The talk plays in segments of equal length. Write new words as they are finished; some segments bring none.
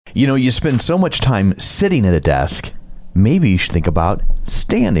You know, you spend so much time sitting at a desk. Maybe you should think about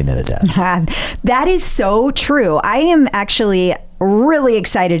standing at a desk. That is so true. I am actually really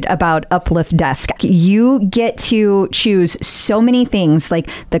excited about Uplift Desk. You get to choose so many things, like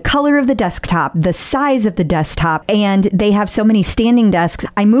the color of the desktop, the size of the desktop, and they have so many standing desks.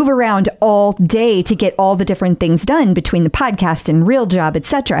 I move around all day to get all the different things done between the podcast and Real Job,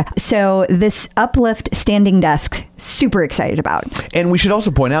 etc. So this Uplift standing desk, super excited about. And we should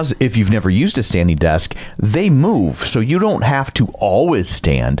also point out, if you've never used a standing desk, they move, so you don't have to always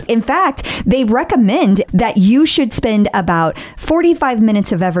stand. In fact, they recommend that you should spend about 45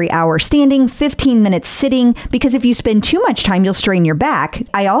 minutes of every hour standing, 15 minutes sitting, because if you spend too much time, you'll strain your back.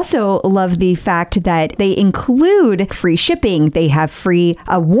 I also love the fact that they include free shipping. They have free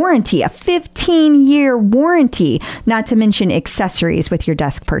warranty, a 15-year warranty, not to mention accessories with your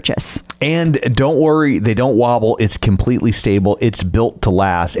desk purchase. And don't worry, they don't wobble. It's completely stable. It's built to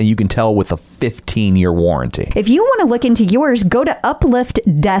last, and you can tell with a 15-year warranty. If you want to look into yours, go to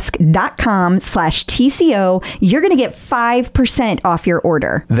upliftdesk.com/TCO. You're going to get 5% off your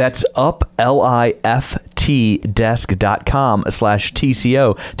order. That's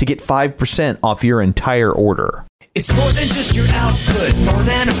upliftdesk.com/TCO to get 5% off your entire order. It's more than just your output, more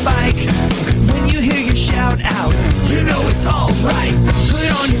than a bike. When you hear your shout out, you know it's all right.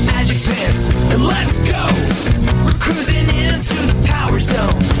 Put on your magic pants and let's go. We're cruising into the power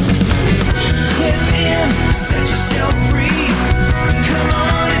zone. Clip in, set yourself free. Come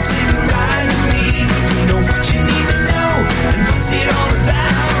on and take a ride with me. Know what you need to know and what's it all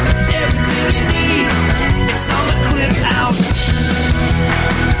about. Everything you need, it's on the Clip Out.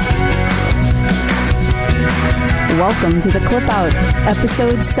 Welcome to the Clip Out,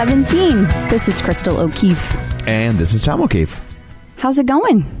 episode 17. This is Crystal O'Keefe. And this is Tom O'Keefe. How's it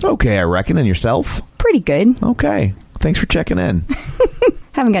going? Okay, I reckon. And yourself? Pretty good. Okay. Thanks for checking in.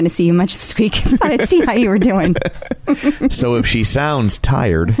 Haven't gotten to see you much this week. Thought I'd see how you were doing. So if she sounds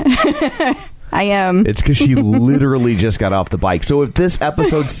tired... I am. It's because she literally just got off the bike. So if this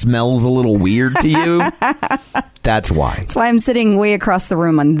episode smells a little weird to you, that's why. That's why I'm sitting way across the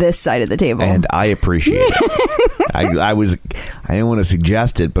room on this side of the table. And I appreciate it. I didn't want to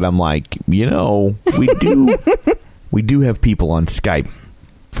suggest it, but I'm like, you know, we do have people on Skype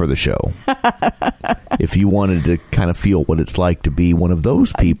for the show. If you wanted to kind of feel what it's like to be one of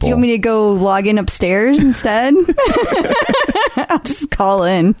those people. Do you want me to go log in upstairs instead? I'll just call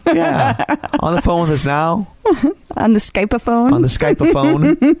in. Yeah. On the phone with us now. On the Skype-a-phone. On the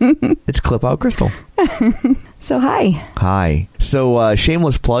Skype-a-phone. It's Clip Out Crystal. So hi. Hi. So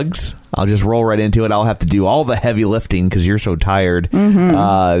shameless plugs. I'll just roll right into it. I'll have to do all the heavy lifting because you're so tired.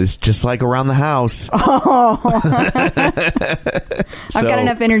 Mm-hmm. It's just like around the house. Oh. I've got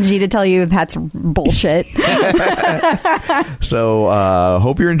enough energy to tell you that's bullshit. So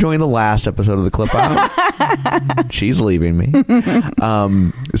hope you're enjoying the last episode of the Clip Out. She's leaving me.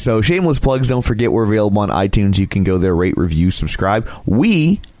 So shameless plugs. Don't forget we're available on iTunes. You can go there, rate, review, subscribe.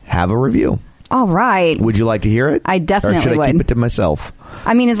 We have a review. All right. Would you like to hear it? I definitely would. Or should I keep it to myself?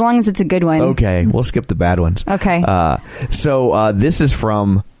 I mean, as long as it's a good one. Okay. We'll skip the bad ones. Okay. So this is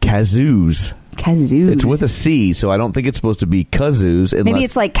from Kazoos. Kazoos. It's with a C, so I don't think it's supposed to be kazoos. Maybe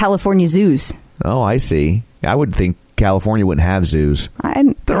it's like California zoos. Oh, I see. I would think California wouldn't have zoos.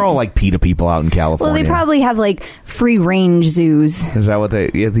 They're all like PETA people out in California. Well, they probably have like free range zoos. Is that what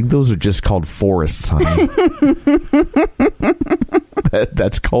they... Yeah, I think those are just called forests, honey.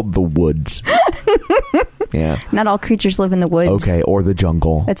 That's called the woods. Yeah. Not all creatures live in the woods. Okay, or the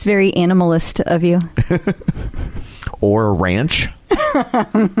jungle. That's very animalist of you. Or a ranch.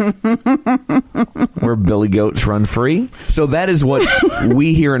 Where billy goats run free. So that is what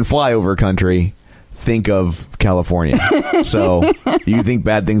we here in flyover country think of California. So you think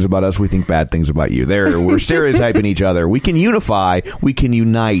bad things about us, we think bad things about you. We're stereotyping each other. We can unify, we can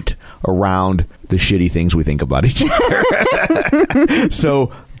unite around the shitty things we think about each other.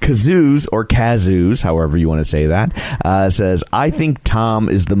 So Kazoos, or Kazoos, however you want to say that, says, I think Tom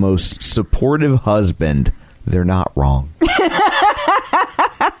is the most supportive husband. They're not wrong.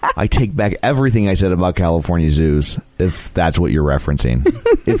 I take back everything I said about California zoos, if that's what you're referencing.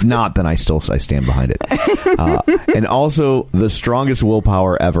 If not, then I stand behind it. And also, the strongest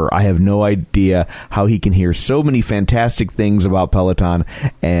willpower ever. I have no idea how he can hear so many fantastic things about Peloton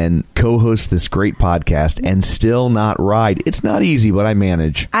and co-host this great podcast and still not ride. It's not easy, but I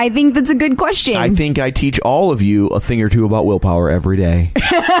manage. I think that's a good question. I think I teach all of you a thing or two about willpower every day.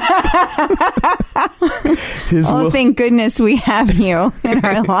 Thank goodness we have you in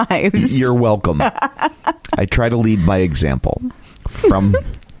our lives. You're welcome. I try to lead by example from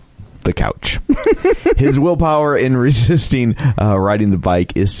the couch. His willpower in resisting riding the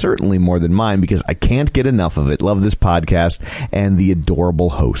bike is certainly more than mine because I can't get enough of it. Love this podcast and the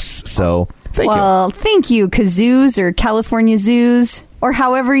adorable hosts. So thank you, Kazoos or California Zoos, or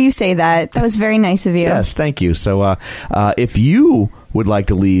however you say that. That was very nice of you. Yes, thank you. So if you would like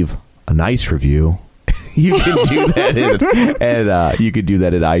to leave a nice review, you can do that you could do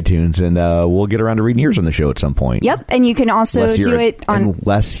that at iTunes, and we'll get around to reading yours on the show at some point. Yep, and you can also do it on...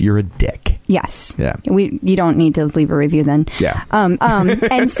 Unless you're a dick. Yes. Yeah. You don't need to leave a review then. Yeah.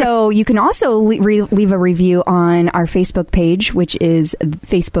 And so you can also leave a review on our Facebook page, which is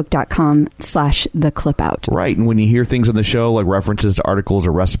facebook.com/theclipout. Right. And when you hear things on the show, like references to articles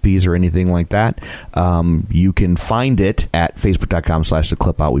or recipes or anything like that, you can find it at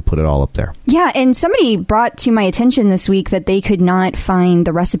facebook.com/theclipout. We put it all up there. Yeah. And somebody brought to my attention this week that they could not find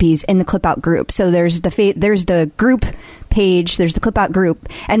the recipes in the Clip Out group. So there's the group page, there's the Clip Out group,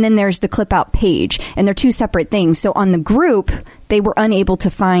 and then there's the Clip Out page, and they're two separate things. So on the group, they were unable to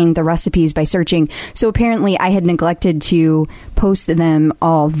find the recipes by searching. So apparently I had neglected to post them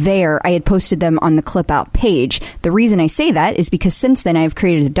all there. I had posted them on the Clip Out page. The reason I say that is because since then I've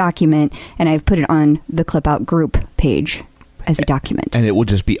created a document and I've put it on the Clip Out group page as a document. And it will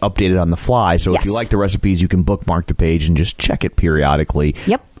just be updated on the fly. So Yes. if you like the recipes, you can bookmark the page and just check it periodically.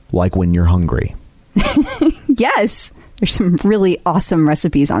 Yep. Like when you're hungry. Yes. There's some really awesome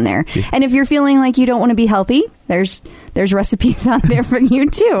recipes on there. And if you're feeling like you don't want to be healthy, there's recipes on there for you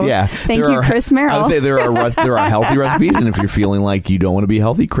too. Yeah. Thank you, Chris Merrill. I would say there are healthy recipes, and if you're feeling like you don't want to be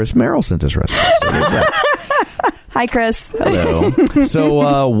healthy, Chris Merrill sent us recipes. So there's that. Hi, Chris. Hello.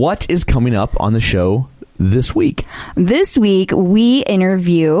 So what is coming up on the show this week? This week, we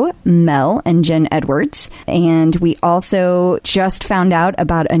interview Mel and Jen Edwards, and we also just found out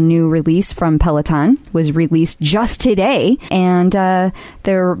about a new release from Peloton. It was released just today, and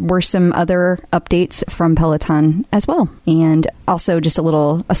there were some other updates from Peloton as well, and also just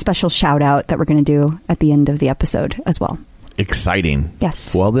a special shout out that we're going to do at the end of the episode as well. Exciting.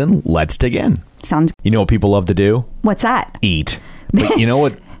 Yes. Well, then let's dig in. Sounds. You know what people love to do? What's that? Eat. But you know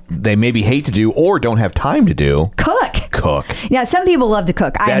what they maybe hate to do or don't have time to do? Cook. Cook. Yeah, some people love to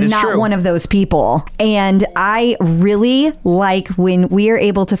cook. I'm is not true. one of those people. And I really like when we are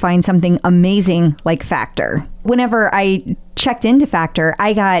able to find something amazing like Factor. Whenever I checked into Factor,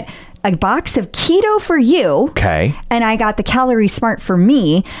 I got a box of Keto for you. Okay. And I got the Calorie Smart for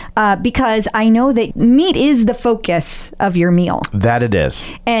me because I know that meat is the focus of your meal. That it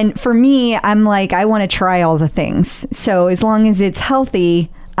is. And for me, I'm like, I want to try all the things. So as long as it's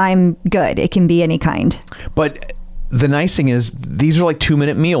healthy, I'm good. It can be any kind. But the nice thing is these are like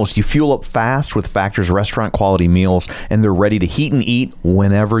 2-minute meals. You fuel up fast with Factor's restaurant quality meals, and they're ready to heat and eat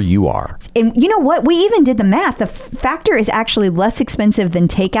whenever you are. And you know what? We even did the math. The Factor is actually less expensive than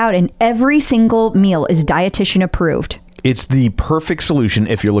takeout, and every single meal is dietitian approved. It's the perfect solution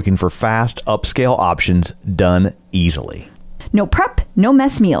if you're looking for fast, upscale options done easily. No prep, no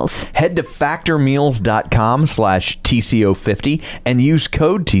mess meals. Head to factormeals.com/TCO50 and use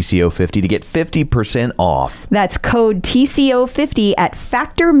code TCO50 to get 50% off. That's code TCO50 at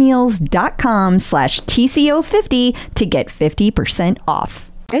factormeals.com/TCO50 to get 50%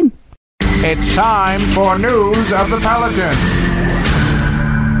 off. Good. It's time for news of the Peloton.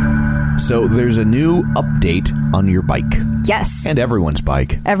 So there's a new update on your bike. Yes. And everyone's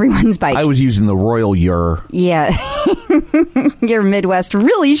bike. Everyone's bike. I was using the Royal Ur. Yeah. Your Midwest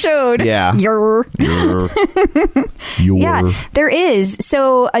really showed. Yeah. Your. Yeah, there is.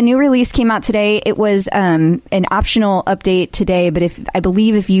 So a new release came out today. It was an optional update today, but I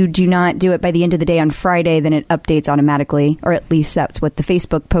believe if you do not do it by the end of the day on Friday, then it updates automatically, or at least that's what the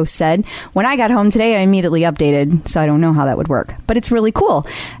Facebook post said. When I got home today, I immediately updated, so I don't know how that would work, but it's really cool.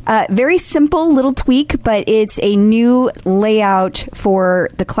 Very simple little tweak, but it's a new layout for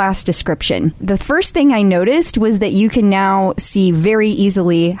the class description. The first thing I noticed was that you can now see very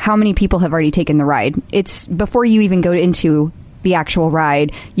easily how many people have already taken the ride. It's before you even go into the actual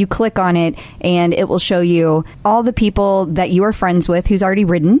ride. You click on it and it will show you all the people that you are friends with who's already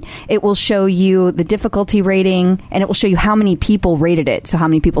ridden. It will show you the difficulty rating, and it will show you how many people rated it. So how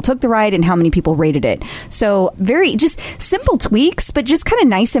many people took the ride and how many people rated it. So very just simple tweaks, but just kind of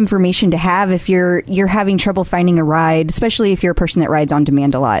nice information to have if you're having trouble finding a ride, especially if you're a person that rides on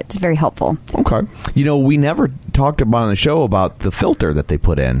demand a lot. It's very helpful. Okay. You know, we never talked about on the show about the filter that they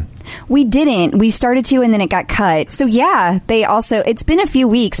put in. We didn't. We started to, and then it got cut. So yeah, they also, it's been a few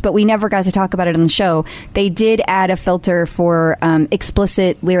weeks, but we never got to talk about it on the show. They did add a filter for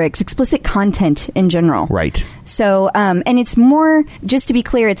explicit lyrics, explicit content in general. Right. So, and it's more, just to be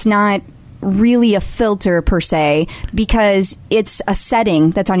clear, it's not really a filter per se, because it's a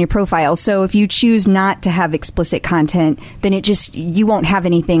setting that's on your profile. So if you choose not to have explicit content, then you won't have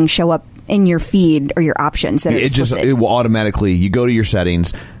anything show up in your feed or your options that are explicit. It will automatically, you go to your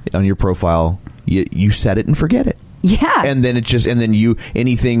settings on your profile, you set it and forget it. Yeah. And then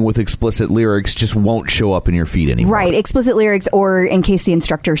anything with explicit lyrics just won't show up in your feed anymore. Right. Explicit lyrics, or in case the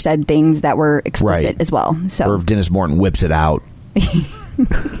instructor said things that were explicit as well. So, or if Dennis Morton whips it out.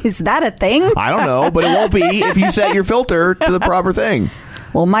 Is that a thing? I don't know, but it won't be if you set your filter to the proper thing.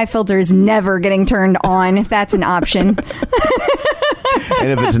 Well, my filter is never getting turned on if that's an option. And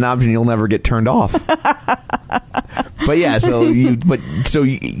if it's an option, you'll never get turned off. But yeah, so you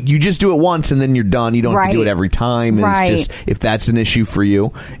just do it once and then you're done. You don't have to do it every time. And it's just, if that's an issue for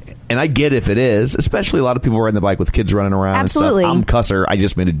you. And I get if it is, especially a lot of people riding the bike with kids running around. Absolutely. And stuff. I'm cusser. I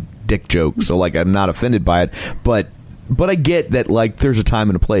just made a dick joke, so like I'm not offended by it. But I get that, like, there's a time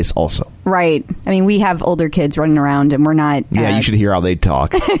and a place also. Right. I mean, we have older kids running around and we're not... Yeah, you should hear how they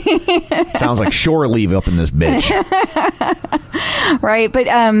talk. Sounds like shore leave up in this bitch. Right. But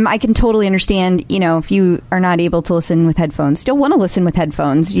I can totally understand, if you are not able to listen with headphones, still want to listen with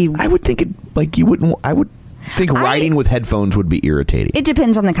headphones. I would think I would think riding with headphones would be irritating. It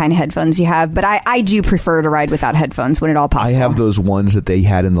depends on the kind of headphones you have, but I do prefer to ride without headphones when at all possible. I have those ones that they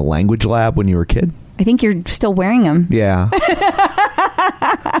had in the language lab when you were a kid. I think you're still wearing them. Yeah.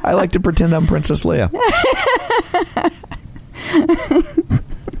 I like to pretend I'm Princess Leia.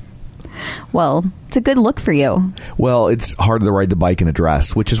 Well, it's a good look for you. Well, it's hard to ride the bike in a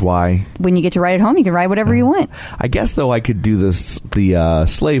dress, which is why... When you get to ride at home, you can ride whatever you want. I guess, though, I could do the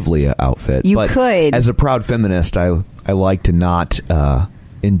slave Leia outfit. You could. As a proud feminist, I like to not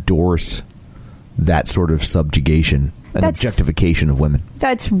endorse that sort of subjugation and objectification of women.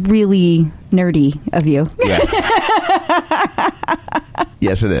 That's really nerdy of you. Yes.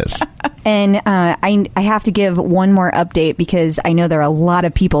 Yes, it is. And I have to give one more update because I know there are a lot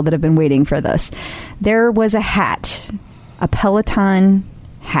of people that have been waiting for this. There was a hat, a Peloton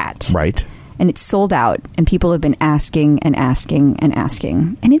hat. Right. And it's sold out, and people have been asking and asking and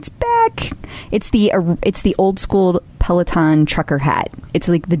asking, and it's back. It's the old school Peloton trucker hat. It's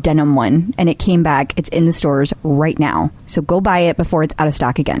like the denim one, and it came back. It's in the stores right now, so go buy it before it's out of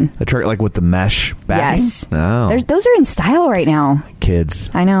stock again. A trucker, like with the mesh backing? Yes. Oh. Those are in style right now.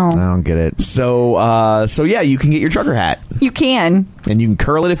 Kids. I know. I don't get it. So yeah, you can get your trucker hat. You can. And you can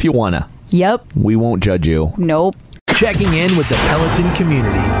curl it if you wanna. Yep. We won't judge you. Nope. Checking in with the Peloton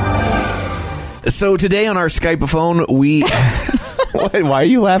community. So today on our Skype-a-phone, we... Why are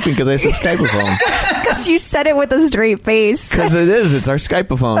you laughing? Because I said Skype-a-phone. Because you said it with a straight face. Because it is. It's our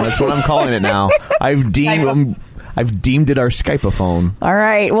Skype-a-phone. That's what I'm calling it now. I've deemed it our Skype-a-phone. All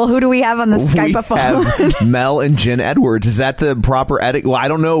right. Well, who do we have on the Skype-a-phone? We have Mel and Jen Edwards. Is that the proper edit? Well, I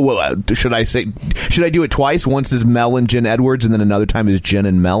don't know. Should I do it twice? Once is Mel and Jen Edwards, and then another time is Jen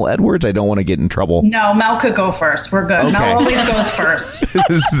and Mel Edwards? I don't want to get in trouble. No, Mel could go first. We're good. Okay. Mel always goes first.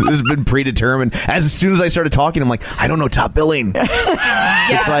 This has been predetermined. As soon as I started talking, I'm like, I don't know top billing.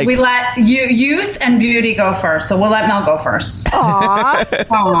 Yeah, like, we let youth and beauty go first, so we'll let Mel go first.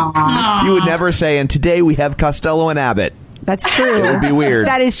 Aww. You would never say, and today we have Costello and Abbott. That's true. It would be weird.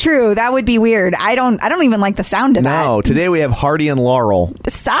 That is true. That would be weird. I don't even like the sound of that. No, today we have Hardy and Laurel.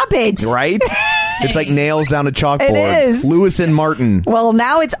 Stop it. Right? It's like nails down a chalkboard. It is. Lewis and Martin. Well,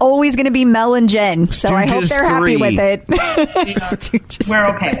 now it's always going to be Mel and Jen, so I hope they're happy with it. We're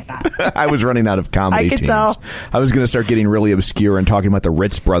okay with that. I was running out of comedy I could teams. tell. I was going to start getting really obscure and talking about the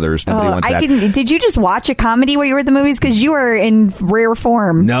Ritz brothers. Nobody wants that. Did you just watch a comedy while you were at the movies? Because you were in rare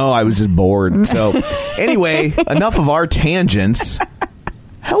form. No, I was just bored. So anyway, enough of our tangents.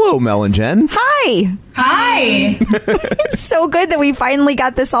 Hello, Mel and Jen. Hi. Hi. So good that we finally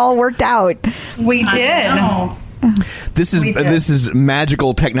got this all worked out. We did. This is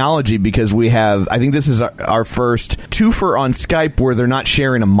magical technology because we have, I think this is our first twofer on Skype where they're not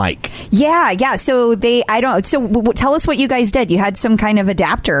sharing a mic. Yeah. So tell us what you guys did. You had some kind of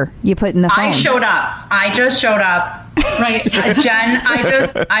adapter you put in the phone. I just showed up. Right. Jen,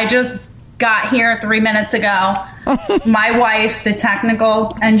 I just got here 3 minutes ago. My wife, the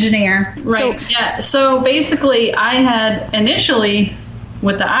technical engineer. Right. So basically, I had initially,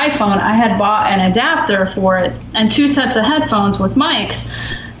 with the iPhone, I had bought an adapter for it and 2 sets of headphones with mics.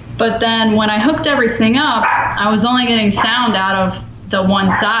 But then when I hooked everything up, I was only getting sound out of the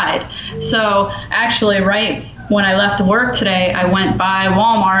one side. So actually, right when I left work today, I went by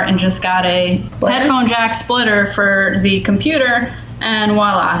Walmart and just got a headphone jack splitter for the computer, and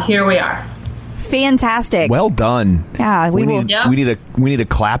voila, here we are. Fantastic. Well done. Yeah, we need a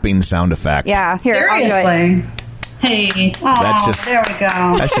clapping sound effect. Yeah, here. Seriously. Hey. That's just There we go.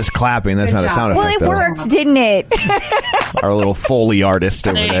 that's just clapping. That's not a job. sound Well, effect. it though. worked, didn't it? Our little Foley artist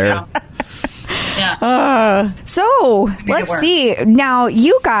over There you there. go. Yeah. So it let's work. see. Now,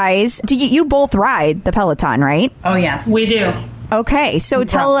 you guys, you both ride the Peloton, right? Oh, yes. We do. Okay, so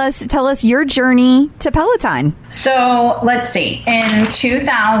tell us your journey to Peloton. So let's see. In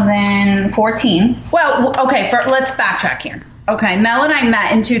 2014, well, okay, let's backtrack here. Okay, Mel and I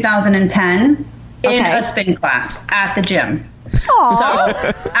met in 2010 in Okay. a spin class at the gym.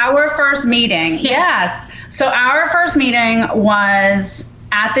 Aw. So our first meeting, yes. So our first meeting was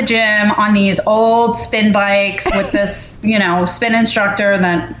at the gym on these old spin bikes with this, spin instructor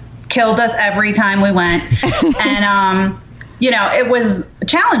that killed us every time we went. And, it was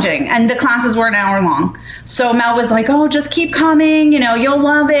challenging, and the classes were an hour long. So Mel was like, oh, just keep coming, you'll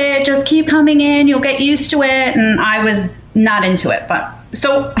love it. Just keep coming in. You'll get used to it. And I was not into it.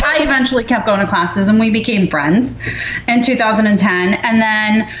 So I eventually kept going to classes, and we became friends in 2010. And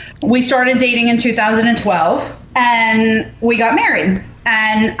then we started dating in 2012, and we got married.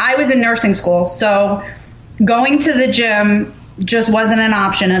 And I was in nursing school, so going to the gym just wasn't an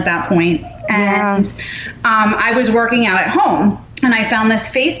option at that point. And I was working out at home, and I found this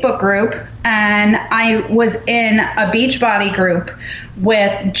Facebook group, and I was in a Beachbody group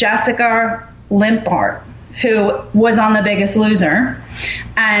with Jessica Limpart, who was on The Biggest Loser,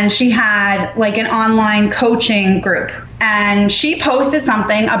 and she had like an online coaching group, and she posted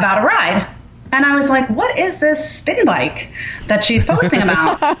something about a ride. And I was like, what is this spin bike that she's posting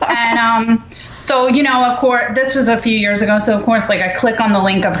about? And so, of course, this was a few years ago. So, of course, like I click on the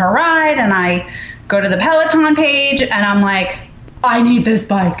link of her ride, and I go to the Peloton page, and I'm like, I need this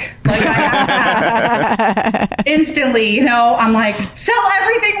bike. Like, I have to have it. Instantly, I'm like, sell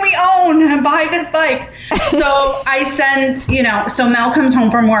everything we own and buy this bike. So I send, so Mel comes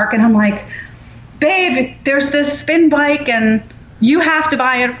home from work, and I'm like, babe, there's this spin bike, and you have to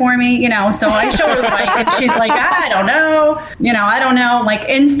buy it for me, So I show her the bike, and she's like, I don't know, like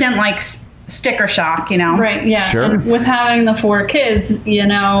instant, like sticker shock, Right, yeah. Sure. And with having the 4 kids,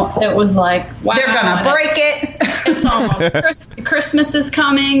 it was like, wow. They're gonna break it. It's almost Christmas is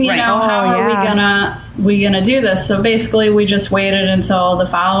coming, Right. how are we gonna do this? So basically we just waited until the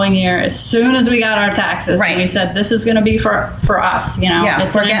following year, as soon as we got our taxes. Right. And we said, this is gonna be for us, Yeah,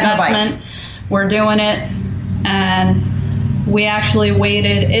 it's we're an getting the bike. investment. We're doing it. And we actually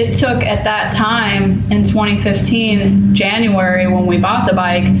waited. It took, at that time in 2015, January, when we bought the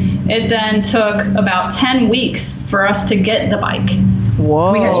bike, it then took about 10 weeks for us to get the bike.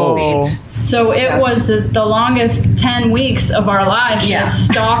 Whoa. We had to wait. So it was the longest 10 weeks of our lives, just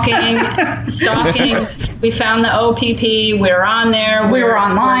stalking. We found the OPP. We were on there. We were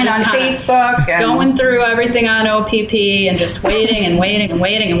online just on kinda Facebook. And going through everything on OPP and just waiting and waiting and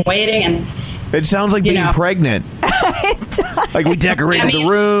waiting and waiting. And It sounds like being pregnant. Like we decorated the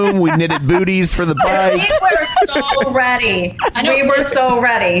room, we knitted booties for the bike. we were so ready. I know. We were so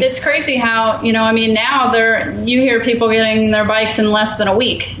ready. it's crazy how, now you hear people getting their bikes in less than a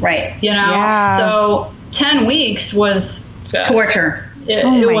week. Right. Yeah. So 10 weeks was Torture. It,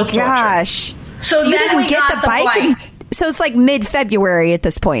 Oh it my was torture. gosh. So You then didn't we get got the bike? So it's like mid-February at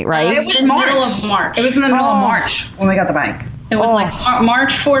this point, right? It was In the March. middle of March. It was in the middle of March when we got the bike. It was like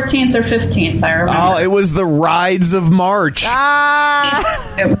March 14th or 15th, I remember. Oh, it was the rides of March.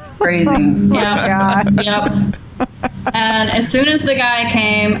 Ah. It was crazy. Yep. Yep. And as soon as the guy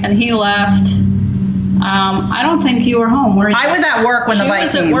came and he left, I don't think you were home, were you? I was at work when the bike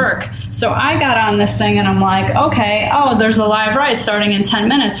was came. at work. So I got on this thing and I'm like, okay, there's a live ride starting in 10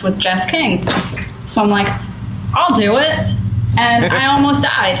 minutes with Jess King. So I'm like, I'll do it. And I almost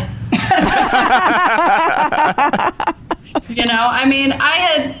died. I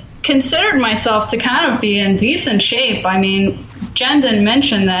had considered myself to kind of be in decent shape. Jen didn't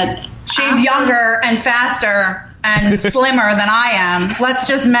mention that She's younger and faster and slimmer than I am. Let's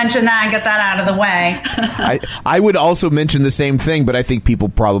just mention that and get that out of the way. I would also mention the same thing, but I think people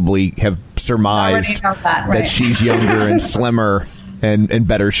probably have surmised Already know that, right. she's younger and slimmer and in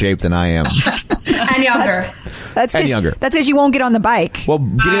better shape than I am. And younger. That's And younger. That's because you won't get on the bike. Well,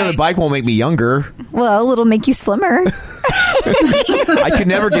 getting on the bike won't make me younger. Well, it'll make you slimmer. I could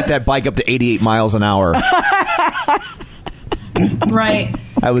never get that bike up to 88 miles an hour. right.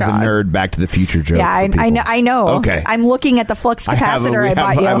 I was a nerd. Back to the Future joke. Yeah, for people. I know. Okay. I'm looking at the flux capacitor I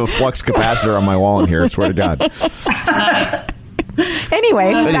bought you. I have a flux capacitor on my wall in here. I swear to God. Nice.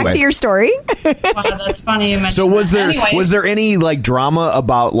 Anyway, back to your story. Wow, that's funny you mentioned So was there that. Anyway, was there any like drama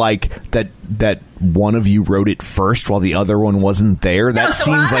about like that one of you wrote it first while the other one wasn't there? That No, so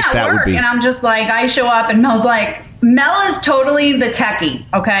seems I'm like at that work, would be. and I'm just like, I show up, and Mel's like, Mel is totally the techie.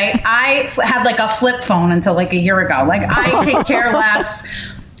 Okay, I had like a flip phone until like a year ago. Like I could care less.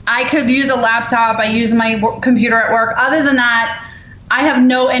 I could use a laptop. I use my computer at work. Other than that, I have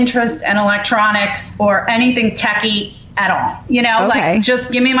no interest in electronics or anything techie at all. You know, Okay. like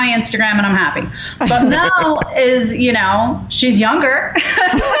just give me my Instagram and I'm happy. But Mel is, you know, she's younger.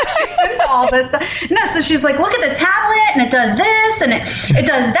 She's into all this stuff. No, so she's like, look at the tablet and it does this and it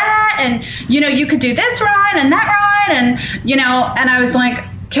does that. And, you know, you could do this ride and that ride. And, you know, and I was like,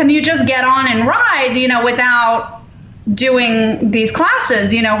 can you just get on and ride, you know, without doing these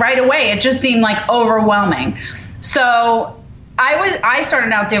classes, you know, right away? It just seemed like overwhelming. So I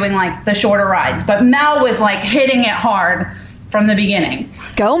started out doing like the shorter rides, but Mel was like hitting it hard from the beginning.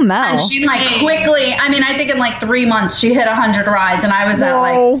 Go Mel. And she like quickly, I mean, I think in like 3 months she hit 100 rides and I was at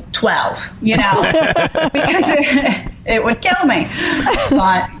Whoa. like 12, you know, because it would kill me.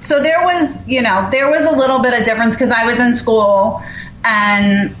 But so there was a little bit of difference because I was in school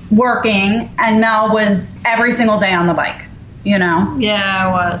and working and Mel was every single day on the bike, you know, yeah,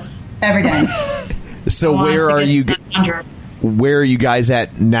 I was. every day. So I wanted where to are get you? to 100. Where are you guys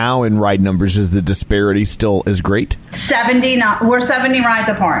at now in ride numbers? Is the disparity still as great? 70, we're 70 rides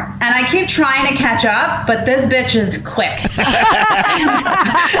apart. And I keep trying to catch up, but this bitch is quick. And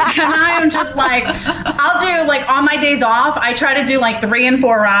I am just like, I'll do like on my days off, I try to do like 3 and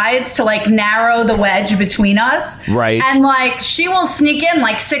 4 rides to like narrow the wedge between us. Right. And like she will sneak in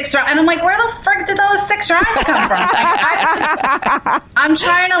like 6 rides. And I'm like, where the frick did those 6 rides come from? Like, I'm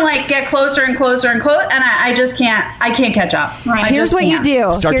trying to like get closer and closer and close. And I just can't catch up. Right. I Here's just what you can't.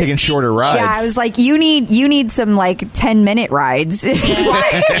 do. Start taking shorter rides. Yeah, I was like, you need some like 10-minute rides.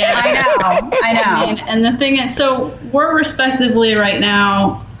 Right. Yeah, I know. I mean, and the thing is, so we're respectively right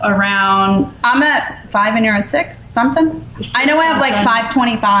now around. I'm at 5 and you're at 6 something. I know I have like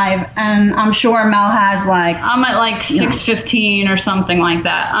 525 and I'm sure Mel has like I'm at like 6:15 or something like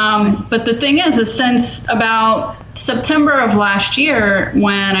that. But the thing is since about September of last year,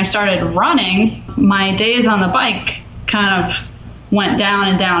 when I started running, my days on the bike kind of went down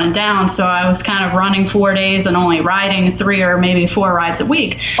and down and down. So I was kind of running 4 days and only riding 3 or maybe 4 rides a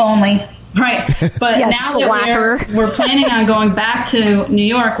week. only. Right. But Yes, now that slacker. we're planning on going back to New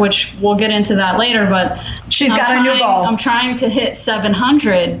York, which we'll get into that later, but She's got a new goal. I'm trying to hit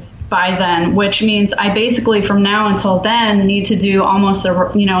 700 by then, which means I basically from now until then need to do almost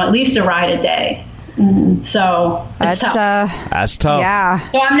at least a ride a day. So That's it's tough. That's tough. yeah.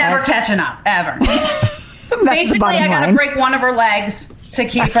 So I'm never catching up ever. That's the Basically, bottom I gotta line. break one of her legs to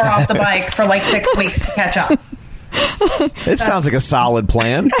keep her off the bike for like 6 weeks to catch up. It sounds like a solid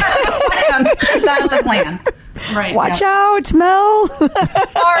plan. That's the plan. Right. Watch yeah. out, Mel.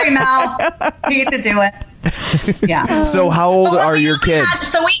 Sorry, Mel. Hate to do it. Yeah. So how old But are we your only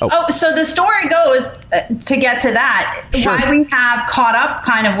kids? had- so the story goes to get to that. Sure. Why we have caught up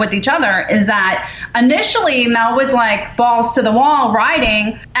kind of with each other is that initially Mel was like balls to the wall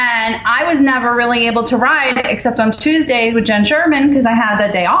riding, and I was never really able to ride except on Tuesdays with Jen Sherman because I had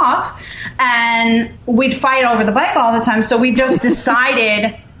that day off, and we'd fight over the bike all the time. So we just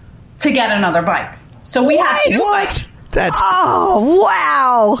decided to get another bike. So we have 2 bikes. That's Oh,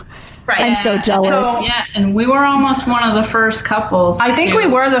 wow. Right. I'm so jealous. So- Yeah, and we were almost one of the first couples. I think we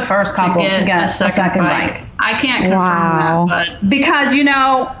were the first couple to get a a second bike. I can't confirm Wow. that, but Because,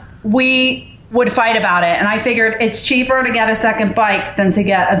 we would fight about it. And I figured it's cheaper to get a second bike than to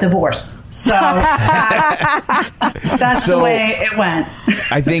get a divorce. So that's So- the way it went.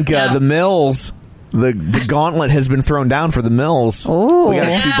 I think the Mills, the gauntlet has been thrown down for the Mills. Ooh. We got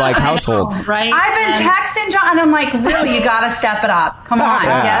a 2-bike I know, household. right? I've been And- texting John, and I'm like, really, you got to step it up. Come on,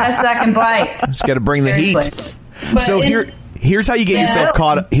 get a second bike. Just got to bring the heat. Seriously. But So in- here's how you get yourself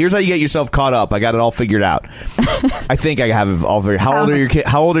caught. Here's how you get yourself caught up. I got it all figured out. I think I have it all figured. How old are your kids?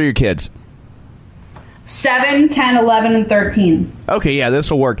 How old are your kids? 7, 10, 11, and 13. Okay, yeah,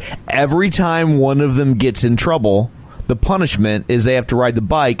 this will work. Every time one of them gets in trouble, the punishment is they have to ride the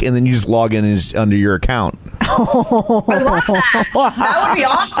bike, and then you just log in under your account. I love that. That would be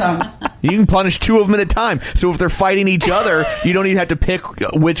awesome. You can punish 2 of them at a time. So if they're fighting each other, you don't even have to pick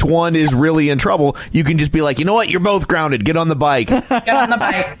which one is really in trouble. You can just be like, you know what? You're both grounded. Get on the bike. Get on the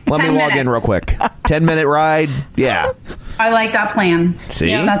bike. Let me 10 log in minutes. real quick. 10-minute ride. Yeah. I like that plan. See?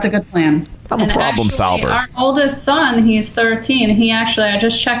 Yeah, that's a good plan. I'm a And problem actually, solver. Our oldest son, he's 13. I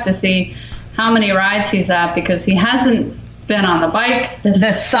just checked to see how many rides he's at because he hasn't been on the bike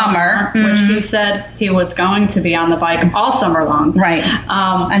this summer, which he said he was going to be on the bike all summer long. Right.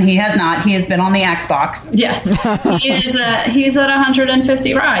 And he has not. He has been on the Xbox. Yeah. He's at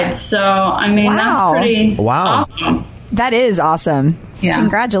 150 rides. So, I mean, that's pretty awesome. That is awesome. Yeah.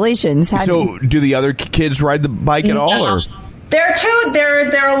 Congratulations. So, do the other kids ride the bike at all? Or?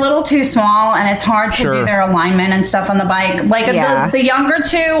 They're a little too small, and it's hard to do their alignment and stuff on the bike. Like the younger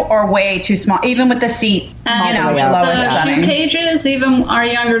two are way too small, even with the seat. And the shoe cages, even our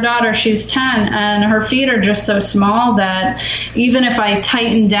younger daughter, she's 10, and her feet are just so small that even if I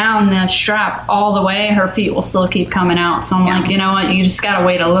tighten down the strap all the way, her feet will still keep coming out. So I'm like, you know what? You just got to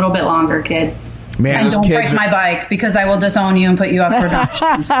wait a little bit longer, kid. Man, and don't break my bike because I will disown you and put you up for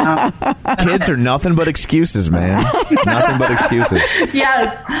adoption. So. Kids are nothing but excuses, man. Nothing but excuses.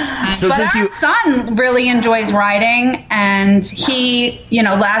 Yes. So but our son really enjoys riding, and he,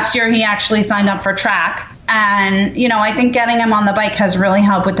 last year he actually signed up for track. And, I think getting him on the bike has really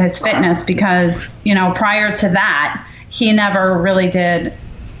helped with his fitness because, prior to that, he never really did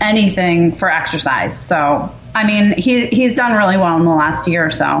anything for exercise. So, I mean, he's done really well in the last year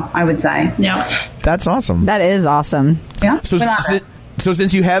or so, I would say. Yeah. That's awesome. That is awesome. Yeah. So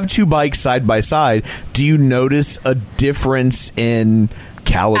since you have two bikes side by side, do you notice a difference in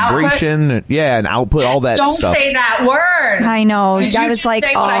calibration? Output? Yeah, and output, all that Don't stuff. say that word. I know. Did I you was just like,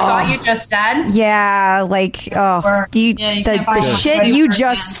 say what I thought you just said? Yeah, like, the shit you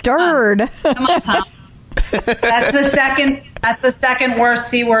just stirred. Come on, Tom. That's the second worst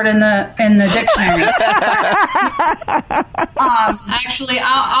C word in the dictionary. Actually,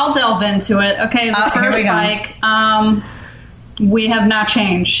 I'll delve into it. Okay, the first bike, we have not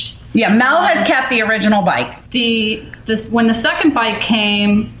changed. Yeah, Mel has kept the original bike. When the second bike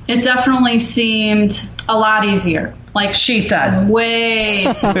came, it definitely seemed a lot easier. Like she says, way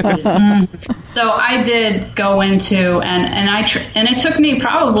too easy. So I did go into and it took me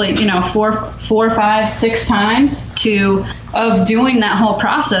probably 4, 5, 6 times of doing that whole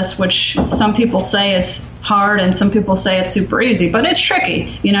process, which some people say is hard and some people say it's super easy, but it's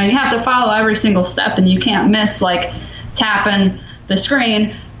tricky. You have to follow every single step, and you can't miss like tapping the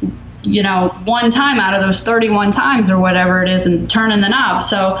screen one time out of those 31 times or whatever it is and turning the knob.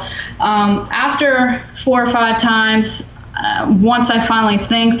 So after 4 or 5 times, once I finally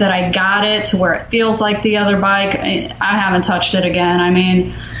think that I got it to where it feels like the other bike, I haven't touched it again. I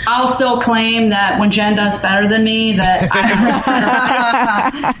mean, I'll still claim that when Jen does better than me, that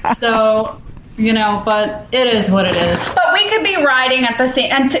I ride. So, but it is what it is. But we could be riding at the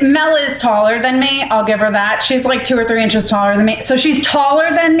same, and Mel is taller than me. I'll give her that. She's like 2 or 3 inches taller than me. So she's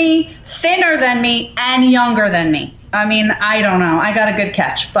taller than me, thinner than me, and younger than me. I mean, I don't know. I got a good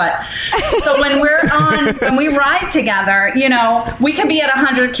catch. But so when we ride together, we can be at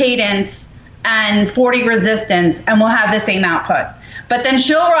 100 cadence and 40 resistance, and we'll have the same output. But then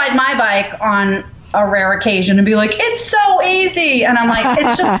she'll ride my bike on a rare occasion and be like, it's so easy. And I'm like,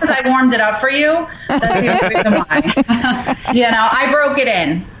 it's just because I warmed it up for you. That's the only reason why. I broke it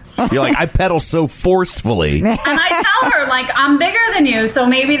in. You're like, I pedal so forcefully. And I tell her, like, I'm bigger than you, so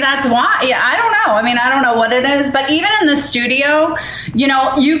maybe that's why. Yeah, I don't know. I mean, I don't know what it is. But even in the studio,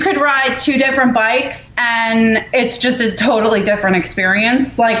 you could ride 2 different bikes, and it's just a totally different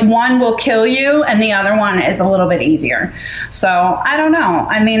experience. Like, one will kill you, and the other one is a little bit easier. So, I don't know.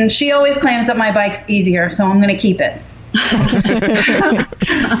 I mean, she always claims that my bike's easier, so I'm going to keep it. Well,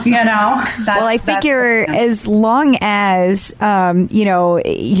 I figure as long as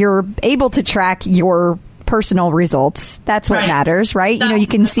you're able to track your personal results, that's what matters, right? You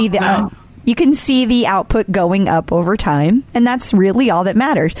can see the output going up over time, and that's really all that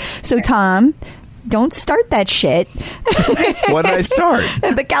matters. So, Tom, don't start that shit. What did I start?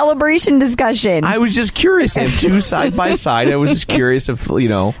 The calibration discussion. I was just curious. They have 2 side by side. I was just curious if, The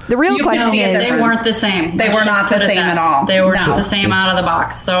real question is... They weren't the same. They were not the same at all. They were not the same out of the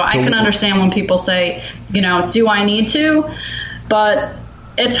box. So I can understand when people say, do I need to? But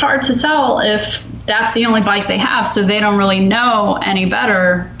it's hard to tell if that's the only bike they have, so they don't really know any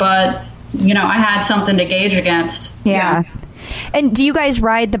better. But, I had something to gauge against. Yeah. And do you guys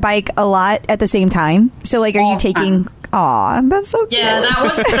ride the bike a lot at the same time? So, are you taking... Aw, that's so cute. Yeah,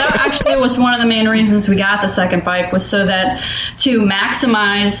 that actually was one of the main reasons we got the second bike, was so that to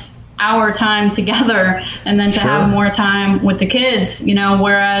maximize our time together and then to have more time with the kids,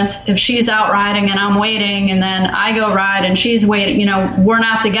 whereas if she's out riding and I'm waiting and then I go ride and she's waiting, we're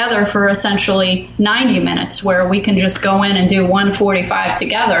not together for essentially 90 minutes where we can just go in and do 145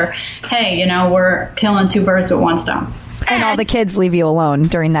 together. Hey, we're killing 2 birds with 1 stone. And all the kids leave you alone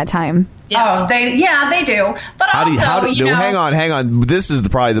during that time. Yeah. Oh, they do. But how do hang on. This is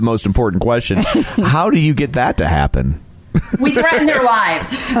probably the most important question. How do you get that to happen? We threaten their lives.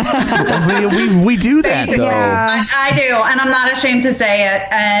 we do that, though. Yeah. I do, and I'm not ashamed to say it.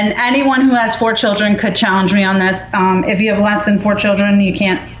 And anyone who has 4 children could challenge me on this. If you have less than 4 children, you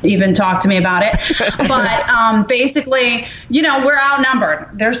can't even talk to me about it. But basically, we're outnumbered.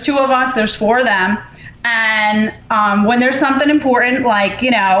 There's 2 of us, there's 4 of them. And when there's something important, like,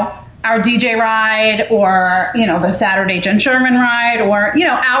 our DJ ride or, the Saturday Jen Sherman ride or,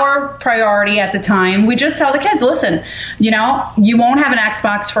 our priority at the time, we just tell the kids, listen, you won't have an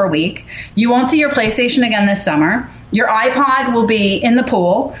Xbox for a week. You won't see your PlayStation again this summer. Your iPod will be in the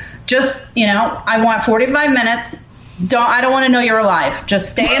pool. Just, I want 45 minutes. I don't want to know you're alive. Just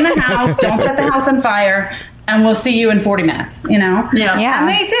stay in the house. Don't set the house on fire. And we'll see you in 40 minutes, Yeah. And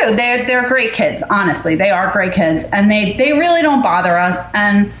they do. They're great kids, honestly. They are great kids. And they really don't bother us.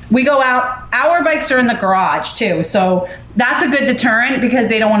 And we go out. Our bikes are in the garage, too. So that's a good deterrent because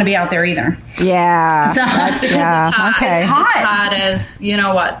they don't want to be out there either. Yeah. So, It's hot. Okay. It's hot as, you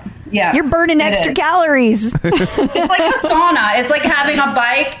know what? Yeah. You're burning extra calories. It's like a sauna. It's like having a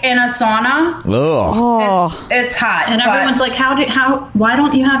bike in a sauna. Ugh. Oh. It's hot. And everyone's like, why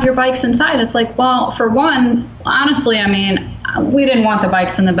don't you have your bikes inside? It's like, well, for one, honestly, I mean, we didn't want the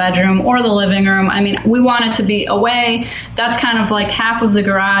bikes in the bedroom or the living room. I mean, we wanted to be away. That's kind of like half of the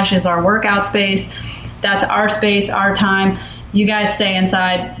garage is our workout space. That's our space, our time. You guys stay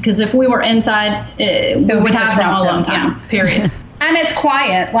inside. Because if we were inside, we would have no alone time, period. And it's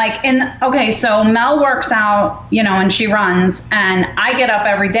quiet. So Mel works out, and she runs, and I get up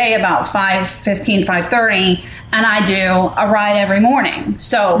every day about 5:15, 5:30, and I do a ride every morning.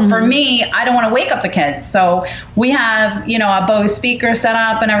 So for me, I don't want to wake up the kids. So we have, a Bose speaker set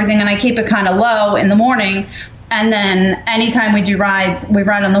up and everything, and I keep it kind of low in the morning. And then anytime we do rides, we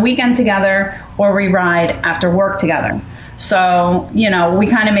ride on the weekend together or we ride after work together. So, we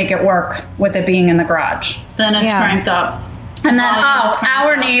kind of make it work with it being in the garage. Then it's cranked up. And then,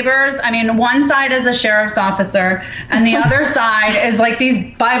 our neighbors, I mean, one side is a sheriff's officer, and the other side is like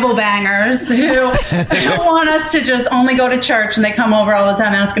these Bible bangers who want us to just only go to church, and they come over all the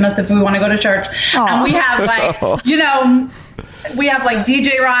time asking us if we want to go to church. Aww. And we have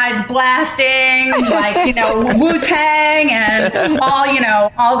DJ rides blasting, Wu-Tang and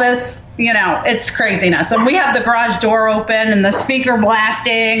all this. It's craziness. And we have the garage door open and the speaker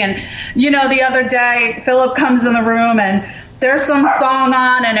blasting. And, the other day, Philip comes in the room and there's some song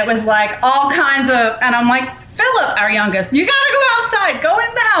on and it was like all kinds of, and I'm like, Philip, our youngest, you got to go outside, go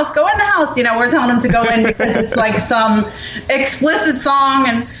in the house. We're telling him to go in because it's like some explicit song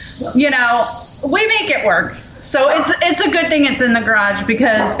and, we make it work. So it's a good thing it's in the garage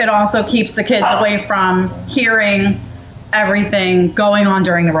because it also keeps the kids away from hearing everything going on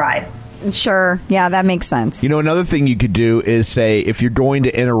during the ride. Sure. Yeah, that makes sense. Another thing you could do is say, if you're going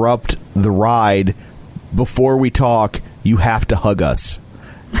to interrupt the ride before we talk, you have to hug us.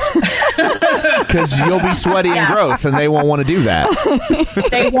 Because you'll be sweaty and gross, and they won't want to do that.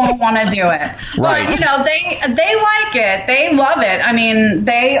 They won't want to do it. Right. But, they like it. They love it. I mean,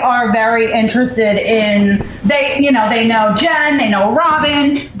 they are very interested in, they know Jen, they know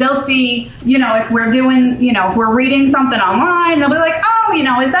Robin. They'll see, if we're doing, if we're reading something online, they'll be like, oh,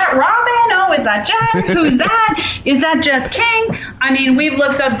 is that Robin? Oh, is that Jen? Who's that? Is that Jess King? I mean, we've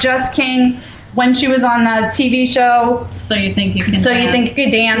looked up Jess King when she was on the TV show. So you think you can dance. So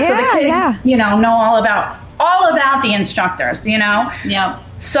the kids, know all about the instructors, Yep.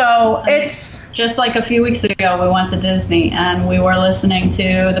 So it's just like a few weeks ago, we went to Disney and we were listening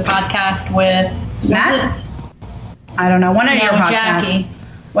to the podcast with Matt. I don't know. One of your podcasts. Jackie.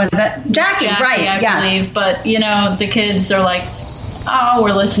 Was that Jackie? Right. I believe. But the kids are like, oh,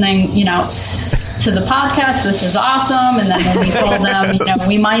 we're listening, to the podcast. This is awesome. And then when we told them,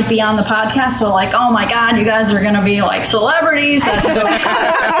 we might be on the podcast, so like, oh my God, you guys are going to be like celebrities. And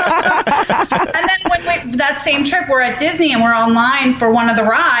then when that same trip, we're at Disney and we're online for one of the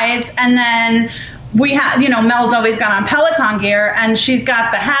rides. And then we have, Mel's always got on Peloton gear and she's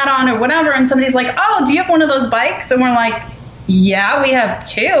got the hat on or whatever. And somebody's like, oh, do you have one of those bikes? And we're like, yeah, we have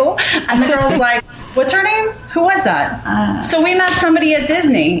 2. And the girl's like, what's her name? Who was that? So we met somebody at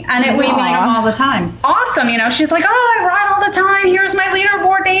Disney, and we meet them all the time. Awesome, She's like, oh, I ride all the time. Here's my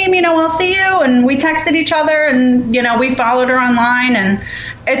leaderboard name. I'll see you. And we texted each other, and we followed her online, and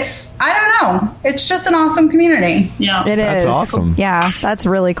it's, I don't know, it's just an awesome community. Yeah, it is. That's awesome. Yeah, that's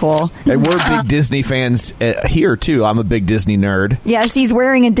really cool. And we're big Disney fans here too. I'm a big Disney nerd. Yes, he's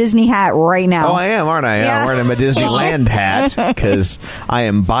wearing a Disney hat right now. Oh, I am, aren't I? Yeah. I'm wearing a Disneyland hat because I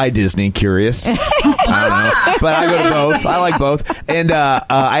am by Disney curious. I don't know, but I go to both. I like both. And